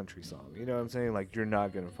classic country song. You know what I'm saying? Like you're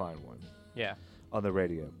not gonna find one Yeah. on the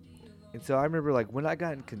radio. And so I remember like when I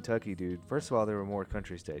got in Kentucky, dude. First of all, there were more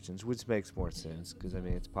country stations, which makes more sense because I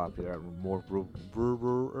mean it's popular. More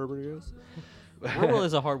rural areas. Rural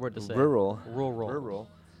is a hard word to say. Rural. Rural.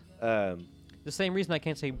 The same reason I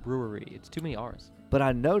can't say brewery. It's too many R's. But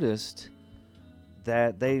I noticed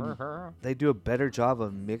that they do a better job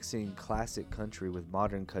of mixing classic country with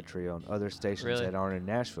modern country on other stations Really? that aren't in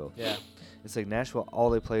Nashville. Yeah. It's like Nashville, all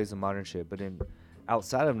they play is the modern shit, but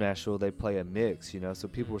outside of Nashville, they play a mix, you know. So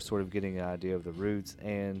people were sort of getting an idea of the roots,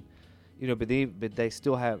 and you know, but they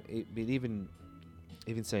still have, but even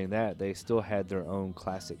saying that, they still had their own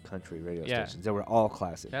classic country radio Yeah. stations that were all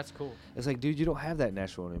classic. That's cool. It's like, dude, you don't have that in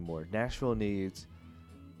Nashville anymore. Nashville needs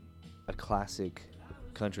a classic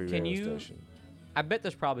country Can radio you- station. I bet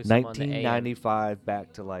there's probably some on the AM. 1995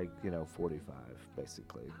 back to like 45,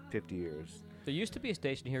 basically 50 years. There used to be a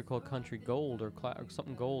station here called Country Gold or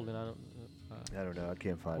something Gold, and I don't. I don't know. I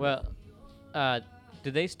can't find it. Well,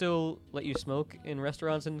 do they still let you smoke in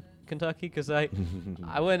restaurants in Kentucky? Because I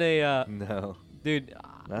went no. dude.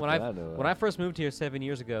 Not When that I know when I of. first moved here 7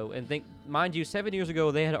 years ago, and mind you, 7 years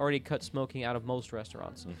ago they had already cut smoking out of most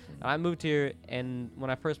restaurants. Mhm. And I moved here, and when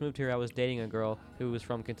I first moved here, I was dating a girl who was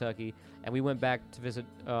from Kentucky, and we went back to visit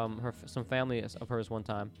some family of hers one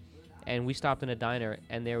time, and we stopped in a diner,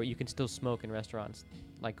 and you can still smoke in restaurants,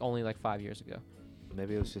 only 5 years ago.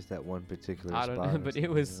 Maybe it was just that one particular I don't spot. know, or but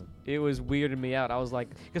something, it was weirding me out. I was like,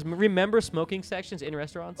 because remember smoking sections in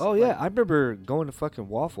restaurants? Oh yeah, I remember going to fucking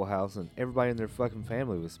Waffle House and everybody in their fucking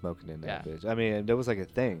family was smoking in that Yeah. bitch. I mean, that was like a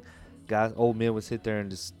thing. Guys, old men would sit there and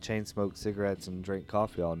just chain smoke cigarettes and drink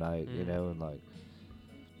coffee all night, you Mhm. know, and like.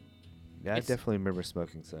 Yeah, I It's- definitely remember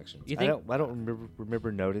smoking sections. You I think- don't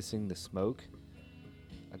remember noticing the smoke.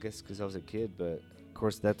 I guess because I was a kid, but of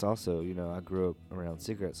course that's also, you know, I grew up around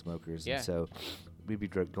cigarette smokers, Yeah. and so we'd be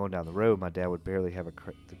going down the road. My dad would barely have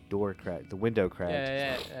the door cracked, the window cracked.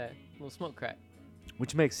 Yeah. Little smoke crack.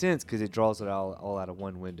 Which makes sense because it draws it all out of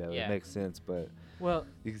one window. Yeah. It makes sense, but Well,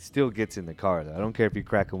 it still gets in the car, though. I don't care if you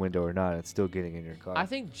crack a window or not. It's still getting in your car. I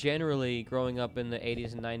think generally growing up in the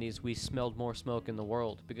 80s and 90s, we smelled more smoke in the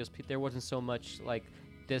world because there wasn't so much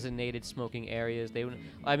designated smoking areas.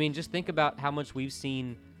 I mean, just think about how much we've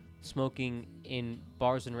seen smoking in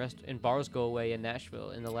bars and bars go away in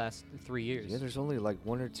Nashville in the last 3 years. Yeah, there's only like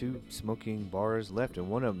one or two smoking bars left, and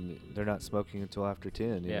one of them, they're not smoking until after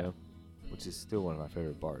 10, you Yeah. know, which is still one of my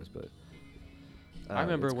favorite bars, but I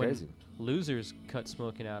remember it's when crazy. Losers cut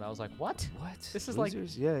smoking out. I was like, what? What? This is like-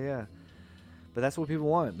 Losers? Yeah. But that's what people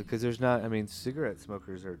want because there's not, I mean, cigarette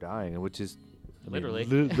smokers are dying, which is I mean, Literally.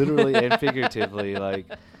 literally and figuratively, like,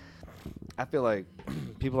 I feel like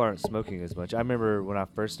people aren't smoking as much. I remember when I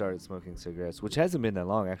first started smoking cigarettes, which hasn't been that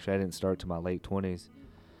long. Actually, I didn't start to my late 20s.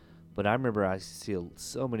 But I remember I see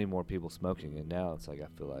so many more people smoking, and now it's like I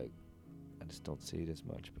feel like I just don't see it as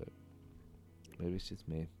much. But maybe it's just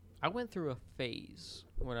me. I went through a phase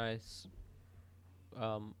when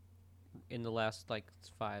in the last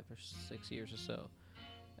 5 or 6 years or so,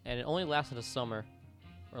 and it only lasted a summer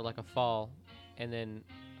or a fall, and then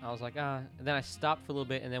I was like, and then I stopped for a little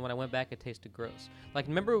bit, and then when I went back, it tasted gross.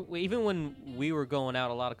 Remember, even when we were going out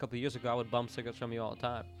a couple of years ago, I would bum cigarettes from you all the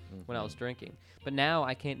time when I was drinking. But now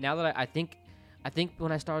I can't. Now that I think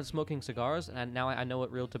when I started smoking cigars, and now I know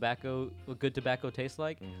what good tobacco tastes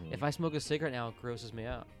like. Mhm. If I smoke a cigarette now, it grosses me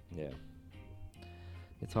out. Yeah.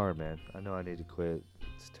 It's hard, man. I know I need to quit.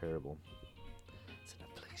 It's terrible. It's an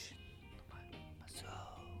affliction. My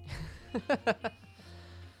soul.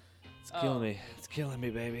 It's killing Oh. me. It's killing me,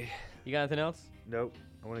 baby. You got anything else? Nope.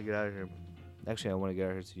 I want to get out of here. Actually, I want to get out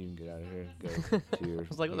of here so you can get out of here and go to your I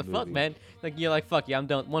was like, what the movie. fuck, man? You're like, fuck yeah, I'm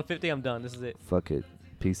done. 150, I'm done. This is it. Fuck it.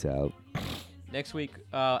 Peace out. Next week,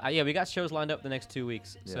 we got shows lined up the next 2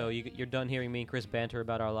 weeks. So you're done hearing me and Chris banter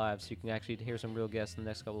about our lives. You can actually hear some real guests in the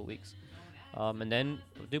next couple of weeks. And then,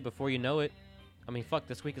 dude, before you know it, I mean, fuck,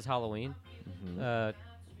 this week is Halloween. Mhm.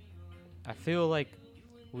 I feel like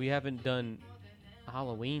we haven't done a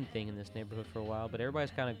Halloween thing in this neighborhood for a while, but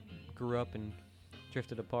everybody's kind of grew up and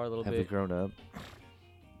drifted apart a little Have we bit. grown up?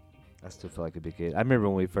 I still feel like a big kid. I remember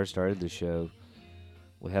when we first started the show,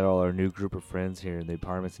 we had all our new group of friends here in the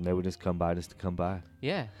apartments, and they would just come by just to come by.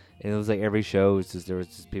 Yeah. And it was like every show was just there was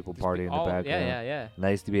just people Just partying in the all- background. Yeah. And that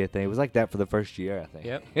used to be a thing. It was like that for the first year, I think.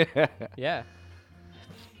 Yep. Yeah.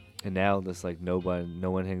 And now it's like no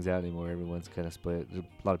one hangs out anymore. Everyone's kind of split. A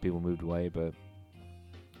lot of people moved away, but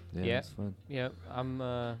Yeah. it's fun. Yep. I'm.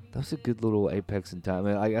 That was a good little apex in time.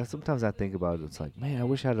 I sometimes I think about it. It's like, man, I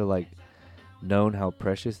wish I'd have like known how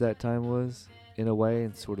precious that time was in a way,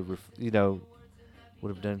 and sort of would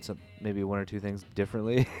have done some maybe one or two things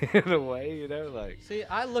differently in a way. Like. See,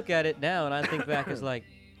 I look at it now and I think back as like,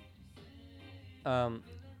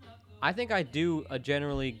 I think I do a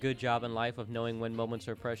generally good job in life of knowing when moments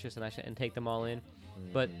are precious and and take them all in.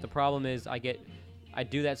 But the problem is I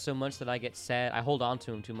do that so much that I get sad. I hold on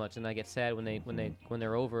to them too much, and I get sad when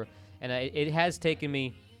they're over. And it has taken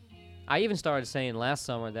me. I even started saying last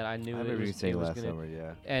summer that I knew I it remember was, you saying it was last gonna, summer,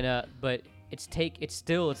 yeah. And but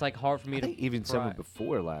it's like hard for me I to. think even summer cry.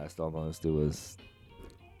 before last, almost it was.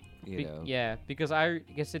 Yeah, because I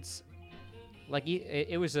guess it's like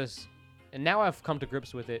it was just, and now I've come to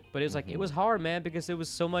grips with it. But it's like it was hard, man, because it was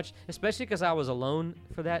so much, especially because I was alone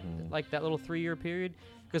for that like that little 3-year period.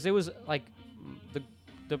 Because it was like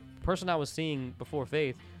the person I was seeing before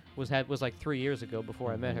Faith was like 3 years ago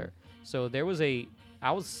before I met her. So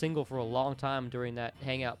I was single for a long time during that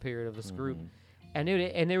hangout period of this group, and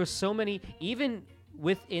there was so many, even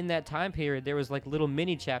within that time period, there was like little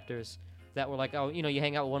mini chapters that were like, oh, you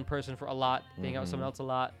hang out with one person for a lot, you hang out with someone else a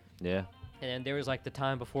lot. Yeah. And then there was like the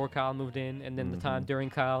time before Kyle moved in, and then the time during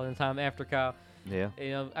Kyle, and the time after Kyle. Yeah.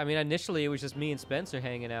 I mean, initially it was just me and Spencer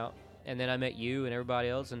hanging out, and then I met you and everybody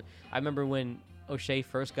else. And I remember when O'Shea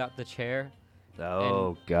first got the chair.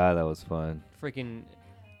 Oh God, that was fun. Freaking,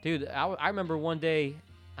 dude! I remember one day,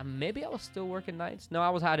 maybe I was still working nights. No,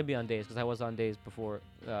 I had to be on days because I was on days before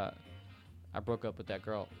I broke up with that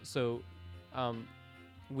girl. So,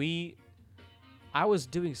 I was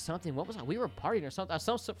doing something. What was I? We were partying or something.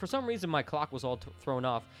 For some reason, my clock was all thrown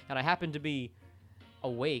off, and I happened to be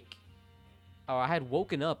awake. Or I had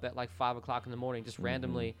woken up at like 5 o'clock in the morning, just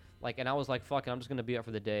randomly, and I was like, "Fuck it, I'm just gonna be up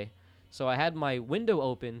for the day." So I had my window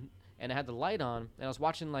open and I had the light on, and I was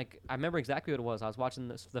watching I remember exactly what it was. I was watching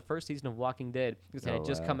the first season of Walking Dead because it had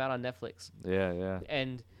just come out on Netflix. Yeah, yeah.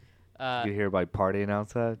 And you hear everybody partying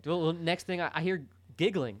outside? well, next thing I hear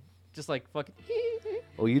giggling, just like fucking.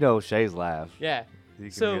 Well, Shay's laugh. Yeah. You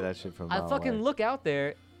can So hear that shit from a I mile fucking away. look out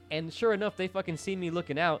there, and sure enough, they fucking see me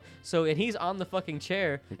looking out. So and he's on the fucking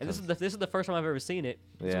chair, and this is the first time I've ever seen it.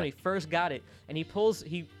 This is Yeah. when he first got it, and he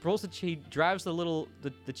drives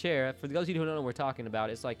the chair. For those of you who don't know what we're talking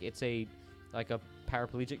about, it's a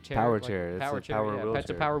paraplegic chair. Power like chair. It's Power a chair. power Yeah, it's a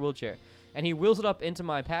wheelchair. power wheelchair, and he wheels it up into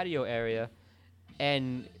my patio area,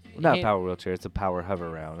 and Not a hit- power wheelchair. It's a power hover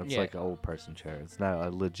round. It's Yeah. like an old person chair. It's not a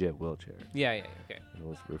legit wheelchair. Yeah, okay.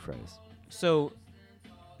 Let's rephrase. So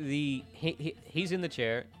he's in the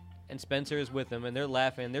chair, and Spencer is with him, and they're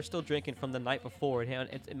laughing. And they're still drinking from the night before. And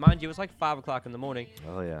mind you, it was like 5 o'clock in the morning.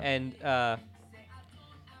 Oh yeah. And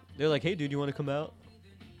they're like, "Hey, dude, you want to come out?"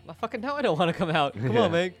 I'm like, fucking no, I don't want to come out. Come Yeah.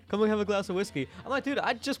 on, man, come and have a glass of whiskey. I'm like, dude,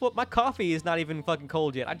 my coffee is not even fucking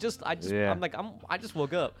cold yet. Yeah. I just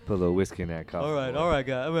woke up. Put a little whiskey in that coffee. All right,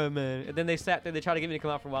 guy, all right, man. And then they sat there. They tried to get me to come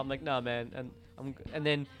out for a while. I'm like, nah, man. And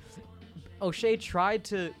then O'Shea tried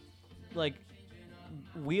to like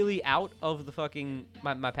wheelie out of the fucking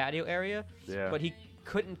my patio area, Yeah. but he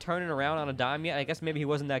couldn't turn it around on a dime yet. I guess maybe he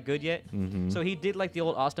wasn't that good yet. Mm-hmm. So he did like the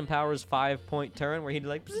old Austin Powers 5-point turn where he'd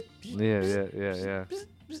like. Yeah.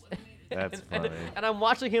 That's funny. And I'm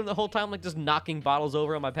watching him the whole time, like just knocking bottles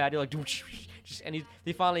over on my patio, like. And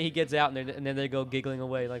he finally gets out, and then they go giggling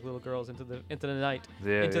away like little girls into the night,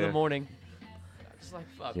 Yeah, into yeah. the morning. I'm just like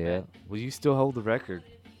fuck, Yeah. man. Well, you still hold the record.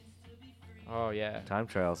 Oh yeah. Time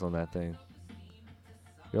trials on that thing.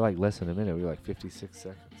 You're like less than a minute. You're like 56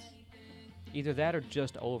 seconds. Either that or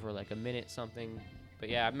just over like a minute something. But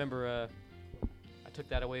yeah, I remember I took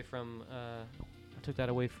that away from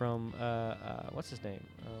what's his name?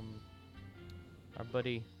 Our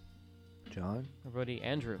buddy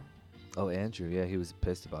Andrew. Oh, Andrew. Yeah, he was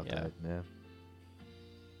pissed about Yeah. that. Yeah.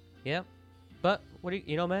 Yeah. But what do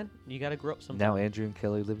you know, man? You gotta grow up sometime. Now Andrew and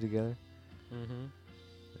Kelly live together. Mm-hmm.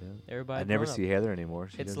 Yeah. Everybody. I never grown up. see Heather anymore.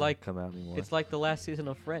 She It's doesn't like- come out anymore. It's like the last season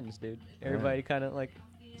of Friends, dude. Everybody kind of like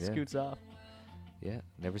Yeah. scoots off. Yeah,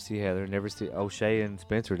 never see Heather. Never see O'Shea and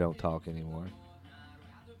Spencer don't talk anymore.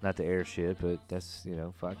 Not to air shit, but that's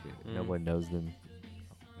fuck it. Mm. No one knows them,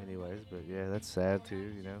 anyways. But yeah, that's sad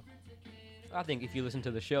too. I think if you listen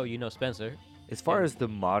to the show, you know Spencer. As far Yeah. as the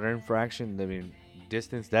modern fraction, I mean,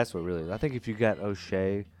 distance. That's what really. I think if you got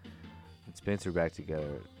O'Shea and Spencer back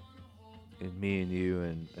together, and me and you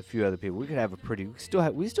and a few other people, we could have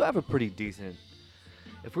we still have a pretty decent.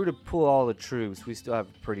 If we were to pull all the troops, we still have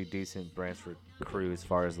a pretty decent Brantford crew as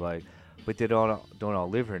far as like, but they don't all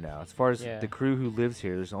live here now. As far as the crew who lives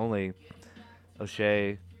here, there's only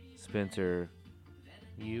O'Shea, Spencer,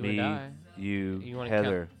 You me, and I. you, wanna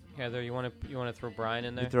Heather. Heather, you want to throw Brian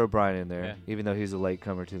in there? You throw Brian in there, Yeah. even though he's a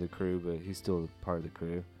latecomer to the crew, but he's still part of the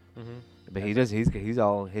crew. Mm-hmm. But he's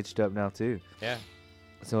all hitched up now too. Yeah.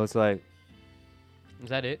 So it's like, Is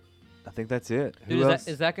that it? I think that's it. Dude, Who else?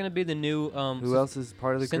 is that going to be the new? Who else is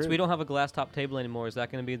part of the Since crew? we don't have a glass top table anymore, is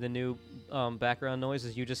that going to be the new background noise?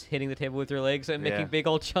 Is you just hitting the table with your legs and making Yeah. big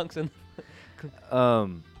old chunks? And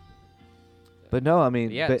But no, I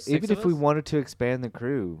mean, Yeah, but 6 even of if we us? wanted to expand the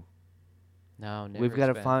crew, no, never. we've got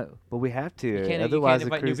to expand. find. But we have to. You can't Otherwise, the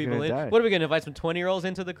invite new crew's people gonna in. die. What are we going to invite some 20-year-olds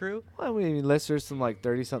into the crew? Well, I mean, unless there's some like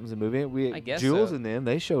 30-somethings in moving. I guess Jules so. and them,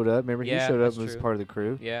 they showed up. Remember, Yeah, he showed up that's and was true. part of the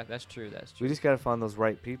crew. Yeah, that's true. That's true. We just got to find those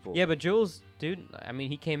right people. Yeah, but Jules, dude, I mean,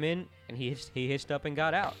 he came in and he hitched up and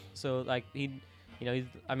got out. So like and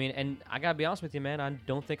I gotta be honest with you, man. I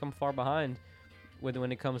don't think I'm far behind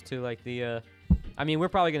when it comes to like the. I mean, we're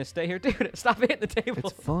probably gonna stay here, dude. Stop hitting the table.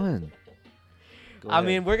 It's fun. Go I ahead.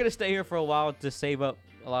 mean, we're gonna stay here for a while to save up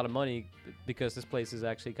a lot of money because this place is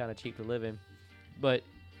actually kind of cheap to live in. But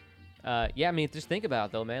yeah, I mean, just think about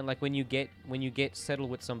it though, man. Like when you get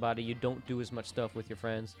settled with somebody, you don't do as much stuff with your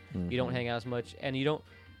friends. You don't Mhm. hang out as much, and you don't.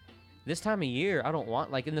 This time of year, I don't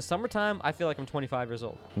want like in the summertime. I feel like I'm 25 years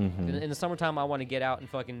old. Mhm. In the summertime, I want to get out and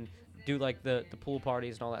fucking do like the pool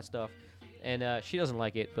parties and all that stuff. And she doesn't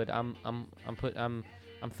like it, but I'm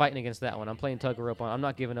fighting against that one. I'm playing tug of rope on. I'm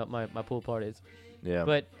not giving up my pool parties. Yeah.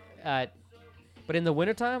 But in the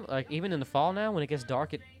wintertime, like even in the fall now, when it gets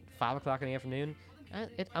dark at 5 o'clock in the afternoon,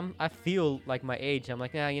 I feel like my age. I'm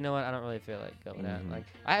like, you know what? I don't really feel like going out. Mhm. Like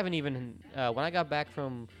I haven't even when I got back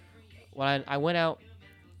from when I went out.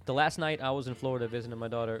 The last night I was in Florida visiting my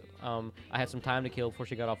daughter. I had some time to kill before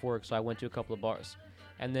she got off work, so I went to a couple of bars,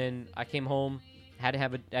 and then I came home. I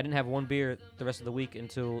didn't have one beer the rest of the week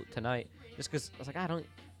until tonight, just because I was like, I don't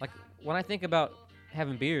like when I think about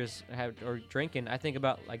having beers or drinking, I think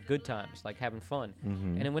about like good times, like having fun.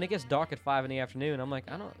 Mhm. And then when it gets dark at 5 in the afternoon, I'm like,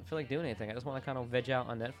 I don't feel like doing anything. I just want to kind of veg out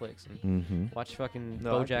on Netflix and Mhm. watch fucking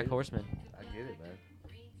No, I get BoJack it. Horseman. I get it, man.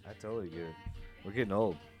 I totally get it. We're getting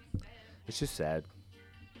old. It's just sad.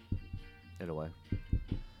 In a way.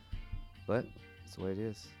 But it's the way it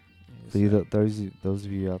is. For you, those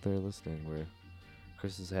of you out there listening, where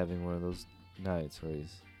Chris is having one of those nights where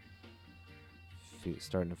he's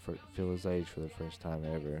starting to feel his age for the first time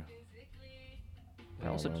ever. I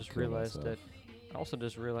also just realized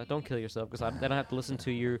don't kill yourself because then I have to listen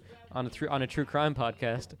to you on a true crime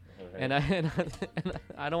podcast, and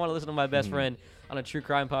I don't want to listen to my best friend on a true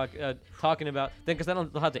crime podcast talking about because then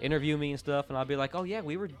they'll have to interview me and stuff, and I'll be like, oh yeah,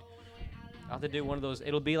 I'll have to do one of those.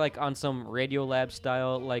 It'll be like on some Radio Lab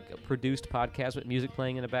style, like produced podcast with music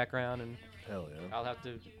playing in the background, and Hell yeah. I'll have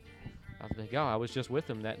to be like, I was just with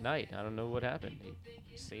him that night. I don't know what happened.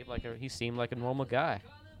 He seemed like a normal guy.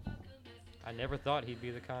 I never thought he'd be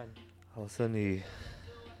the kind. All of a sudden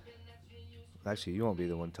actually, you won't be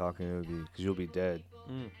the one talking. It'll be because you'll be dead.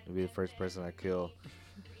 You'll be the first person I kill.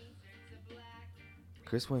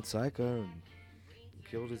 Chris went psycho and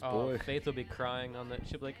killed his boy. Faith will be crying on that.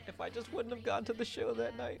 She'll be like, if I just wouldn't have gone to the show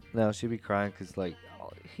that night. No, she'd be crying because like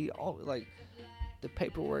the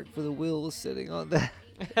paperwork for the will was sitting on that.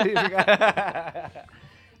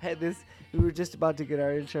 Had this. We were just about to get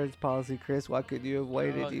our insurance policy, Chris. Why couldn't you have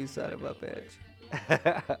waited, Oh, you son of a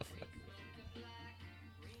bitch?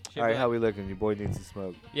 She'll All right, be how like, we looking? Your boy needs to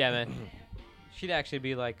smoke. yeah, man. She'd actually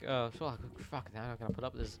be like, fuck, now I'm not gonna put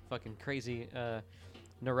up with this fucking crazy,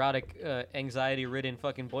 neurotic, anxiety-ridden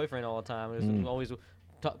fucking boyfriend all the time. Who's always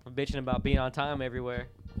bitching about being on time everywhere.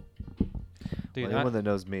 Dude, Well, anyone that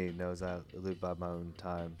knows me knows I live by my own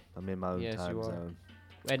time. I'm in my own Yes, time you are. zone.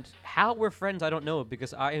 and how we're friends, I don't know,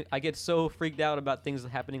 because I get so freaked out about things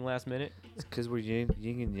happening last minute. It's because we're yin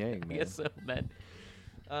and yang, I man. guess so, man.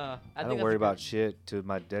 I think don't that's worry a good- about shit to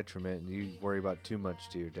my detriment, and you worry about too much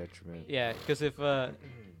to your detriment. Yeah, because if I'm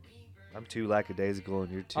too lackadaisical,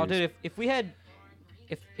 and you're too. oh, dude, if we had,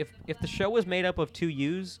 if the show was made up of two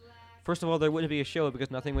yous, first of all, there wouldn't be a show because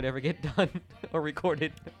nothing would ever get done or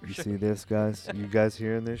recorded. or You show- see this, guys? You guys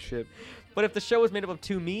hearing this shit? But if the show was made up of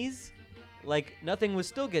two me's, like nothing would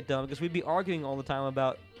still get done because we'd be arguing all the time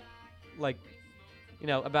about, like,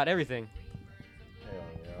 about everything. Hell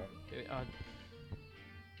yeah.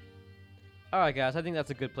 All right, guys, I think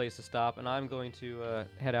that's a good place to stop, and I'm going to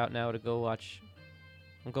head out now to go watch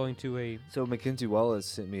I'm going to a. So Mackenzie Wallace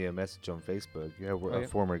sent me a message on Facebook. Yeah, we're Oh, a yeah?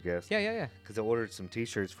 former guest. Yeah. Because I ordered some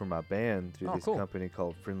T-shirts for my band through Oh, this cool. company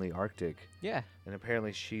called Friendly Arctic, Yeah. and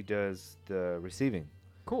apparently she does the receiving.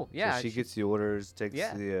 Cool. Yeah. So she gets the orders, takes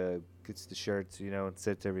Yeah. the gets the shirts, and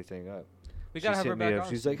sets everything up. We She gotta have her sent me back a- on.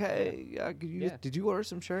 She's like, "Hey, Yeah. did you order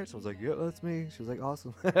some shirts?" I was like, "Yeah, that's me." She was like,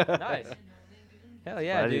 "Awesome." Nice. Hell But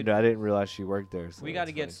yeah, I dude. didn't realize she worked there. So We got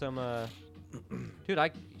to that's get funny. some.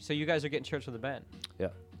 Dude, so you guys are getting shirts for the band? Yeah.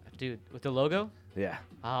 Dude, with the logo? Yeah,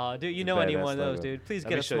 Oh, dude, you The know any badass one of those, logo. dude? Please Let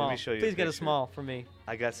get me a show you- let small. me show you a Please get a picture. small for me.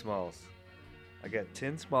 I got smalls. I got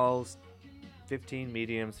 10 smalls, 15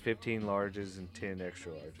 mediums, 15 larges, and 10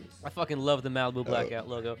 extra larges. I fucking love the Malibu Blackout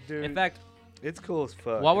logo. In dude, fact, It's cool as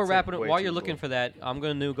fuck. while we're It's, like, wrapping up, way while too you're looking cool. for that, I'm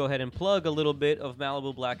gonna go ahead and plug a little bit of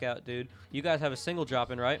Malibu Blackout, dude. You guys have a single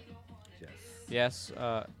dropping, right? Yes.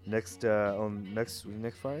 Yes. Next on next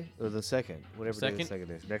Friday or the second, whatever day the Second?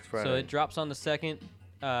 second is. Next Friday. So it drops on the 2nd.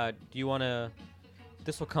 Do you wanna?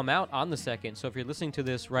 This will come out on the 2nd. So if you're listening to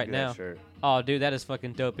this right Look at that now, shirt. oh, dude, that is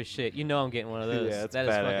fucking dope as shit. You know I'm getting one of those. Yeah, it's That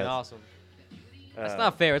is fucking badass. awesome. That's Uh,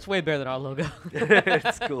 not fair. It's way better than our logo.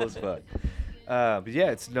 it's cool as fuck. But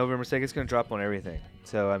yeah, it's November 2nd. It's gonna drop on everything.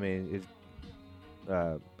 So I mean,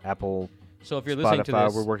 Apple, So if you're listening to Spotify.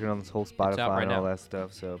 this, We're working on this whole Spotify right and all now. that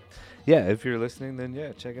stuff. So yeah, if you're listening, then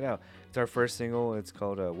yeah, check it out. It's our first single. It's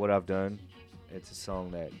called "What I've Done." It's a song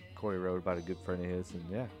that Corey wrote about a good friend of his, and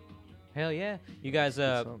yeah, hell yeah, you guys,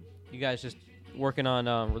 good song. you guys just working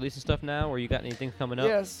on releasing stuff now, or you got anything coming up?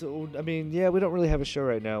 Yeah, so I mean, yeah, we don't really have a show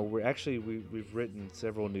right now. We're actually we've written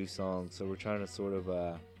several new songs, so we're trying to sort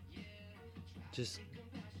of just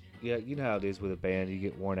you know how it is with a band. You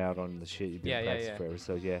get worn out on the shit you've been Yeah, practicing yeah. forever.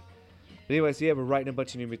 So yeah. But anyways, yeah, we're writing a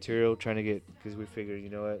bunch of new material, trying to get because we figure, you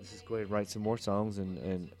know what, let's just go ahead and write some more songs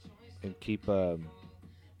and keep pumping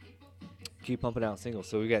out singles.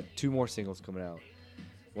 So we got 2 more singles coming out.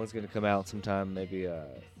 One's gonna come out sometime maybe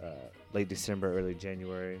late December, early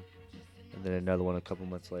January, and then another one a couple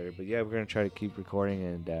months later. But yeah, we're gonna try to keep recording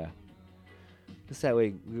and just that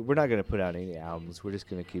way we're not gonna put out any albums. We're just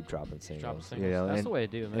gonna keep dropping singles. Drop You singles. know, That's and the way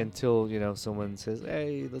to do it, man. until someone says,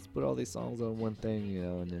 "Hey, let's put all these songs on one thing,"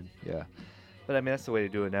 and then yeah. But I mean, that's the way to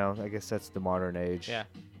do it now. I guess that's the modern age. Yeah.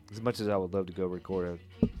 As much as I would love to go record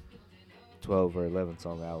a 12 or 11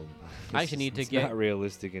 song album, I it's actually need to it's get- not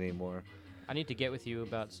realistic anymore. I need to get with you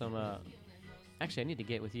about some. Actually, I need to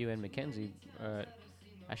get with you and Mackenzie.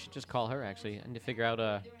 I should just call her. Actually, I need to figure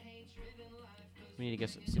out. We need to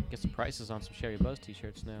get some prices on some Sherry Buzz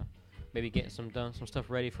T-shirts now. Maybe getting some stuff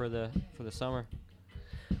ready for the summer.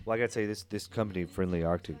 Well, I gotta say this company, Friendly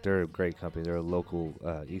Arctic, they're a great company. They're a local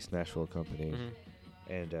East Nashville company, Mhm.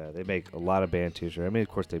 and they make a lot of band T-shirts. I mean, of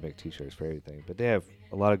course, they make T-shirts for everything, but they have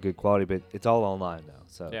a lot of good quality. But it's all online now,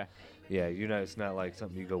 so Yeah. yeah, it's not like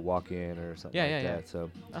something you go walk in or something Yeah, like yeah, yeah. that.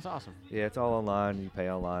 So That's awesome. yeah, it's all online. You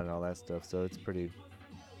pay online and all that stuff. So it's pretty,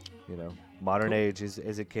 modern Cool. age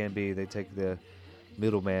as it can be. They take the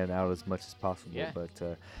middleman out as much as possible. Yeah. But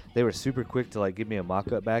they were super quick to like give me a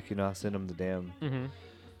mock-up back. I sent them the damn,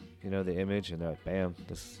 Mm-hmm. the image, and they're like, bam,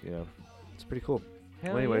 this, it's pretty cool.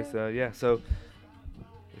 Hell Well, anyways, yeah. So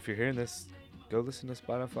if you're hearing this, go listen to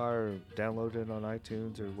Spotify or download it on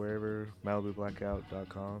iTunes or wherever,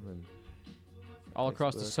 MalibuBlackout.com and all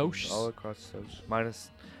across the Facebook and socials. all across the socials. Minus,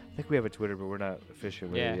 I think we have a Twitter, but we're not official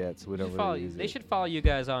with Yeah. it yet, so we You don't should follow- really use they it. should follow you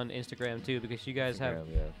guys on Instagram too, because you guys have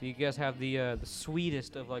Instagram, the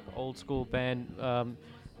sweetest of like old school band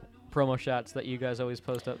promo shots that you guys always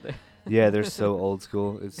post up there. yeah, they're so old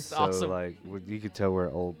school. It's It's so awesome. like you could tell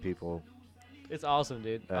we're old people. It's awesome,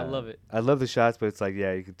 dude. I love it. I love the shots, but it's like,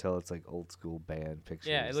 yeah, you can tell it's like old school band pictures.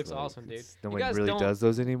 Yeah, it looks like, awesome, dude. No You one guys really don't does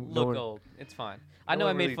those anymore. Look old. It's fine. I no know I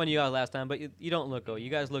one made really- fun of you guys last time, but you don't look old. You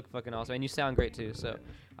guys look fucking awesome, and you sound great too. So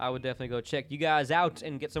I would definitely go check you guys out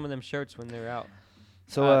and get some of them shirts when they're out.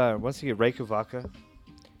 So once you get Reika Vodka,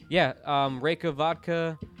 Yeah, Reika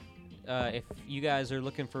Vodka. If you guys are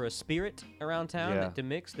looking for a spirit around town Yeah. to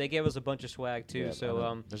mix, they gave us a bunch of swag too. yeah, I so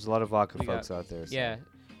know. There's a lot of vodka we got- folks out there. So. yeah,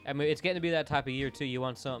 I mean it's getting to be that type of year too. You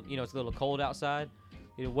want some, it's a little cold outside.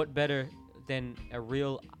 What better than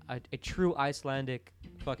a true Icelandic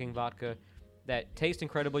fucking vodka that tastes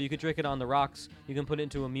incredible. You could drink it on the rocks. You can put it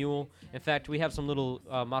into a mule. In fact, we have some little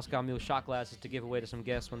Moscow Mule shot glasses to give away to some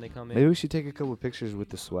guests when they come in. Maybe we should take a couple pictures with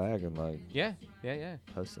the swag and like Yeah.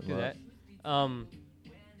 post them Do up. that.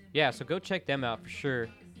 Yeah, so go check them out for sure.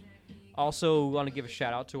 Also, want to give a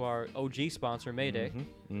shout out to our OG sponsor, Mayday.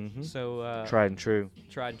 Mm-hmm. So Tried and true.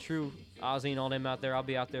 Tried and True, Ozzy and all them out there. I'll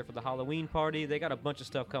be out there for the Halloween party. They got a bunch of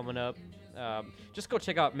stuff coming up. Just go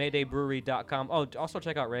check out MaydayBrewery.com. Oh, also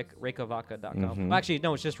check out ReikaVodka.com. Mhm. Well, actually,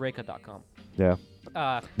 no, it's just Reika.com. Yeah.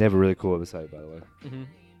 They have a really cool website, by the way. hmm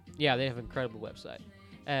Yeah, they have an incredible website.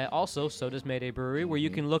 Also, so does Mayday Brewery, where you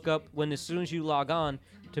can look up as soon as you log on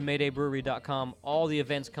to MaydayBrewery.com, all the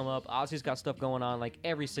events come up. Ozzy's got stuff going on like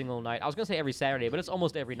every single night. I was gonna say every Saturday, but it's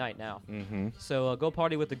almost every night now. Mm-hmm. So go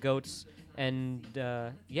party with the goats, and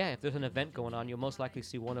yeah, if there's an event going on, you'll most likely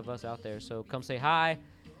see one of us out there. So come say hi.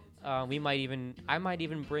 I might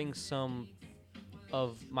even bring some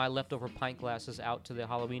of my leftover pint glasses out to the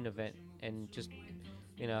Halloween event and just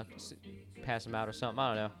pass them out or something.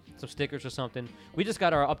 I don't know, some stickers or something. We just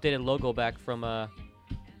got our updated logo back from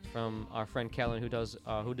our friend Kellen,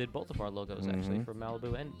 who did both of our logos actually for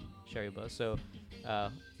Malibu and Sherry Buzz. So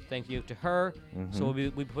thank you to her. So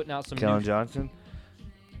we'll be putting out some Kellen new Johnson,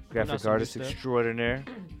 graphic some new artist stuff. extraordinaire.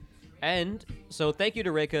 And so thank you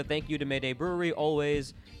to Reka, thank you to Mayday Brewery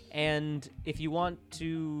always. And if you want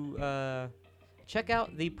to check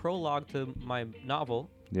out the prologue to my novel,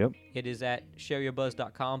 Yep. it is at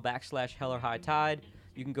shareyourbuzz.com/Hell or High Tide.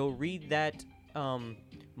 You can go read that.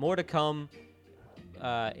 More to come.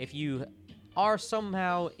 If you are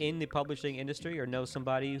somehow in the publishing industry or know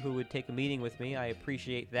somebody who would take a meeting with me, I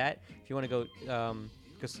appreciate that. If you want to go,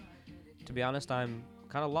 because to be honest, I'm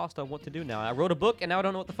kind of lost on what to do now. I wrote a book and now I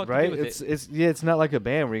don't know what the fuck to Right? do with it. It's not like a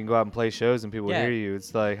band where you can go out and play shows and people Yeah. hear you.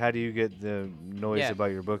 It's like, how do you get the noise Yeah.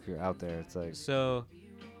 about your book out there? It's like So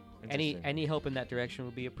interesting. any help in that direction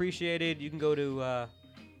would be appreciated. You can go to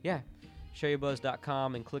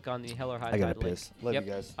shareyourbuzz.com and click on the Hell or High I Tide gotta link. piss. Love Yep.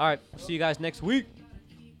 you guys. All right, see you guys next week.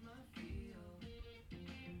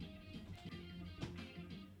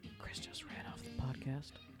 Chris just ran off the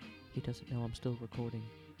podcast. He doesn't know I'm still recording,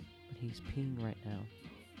 but he's peeing right now.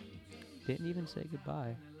 Didn't even say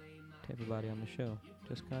goodbye to everybody on the show.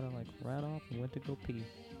 Just kind of like ran off and went to go pee.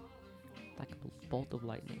 Like a bolt of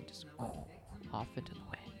lightning, just off into the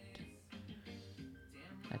wind.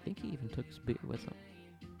 I think he even took his beer with him.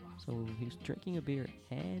 So he's drinking a beer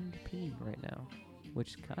and peeing right now,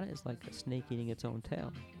 which kind of is like a snake eating its own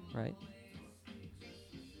tail, right?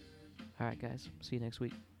 All right, guys. See you next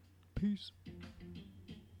week. Peace.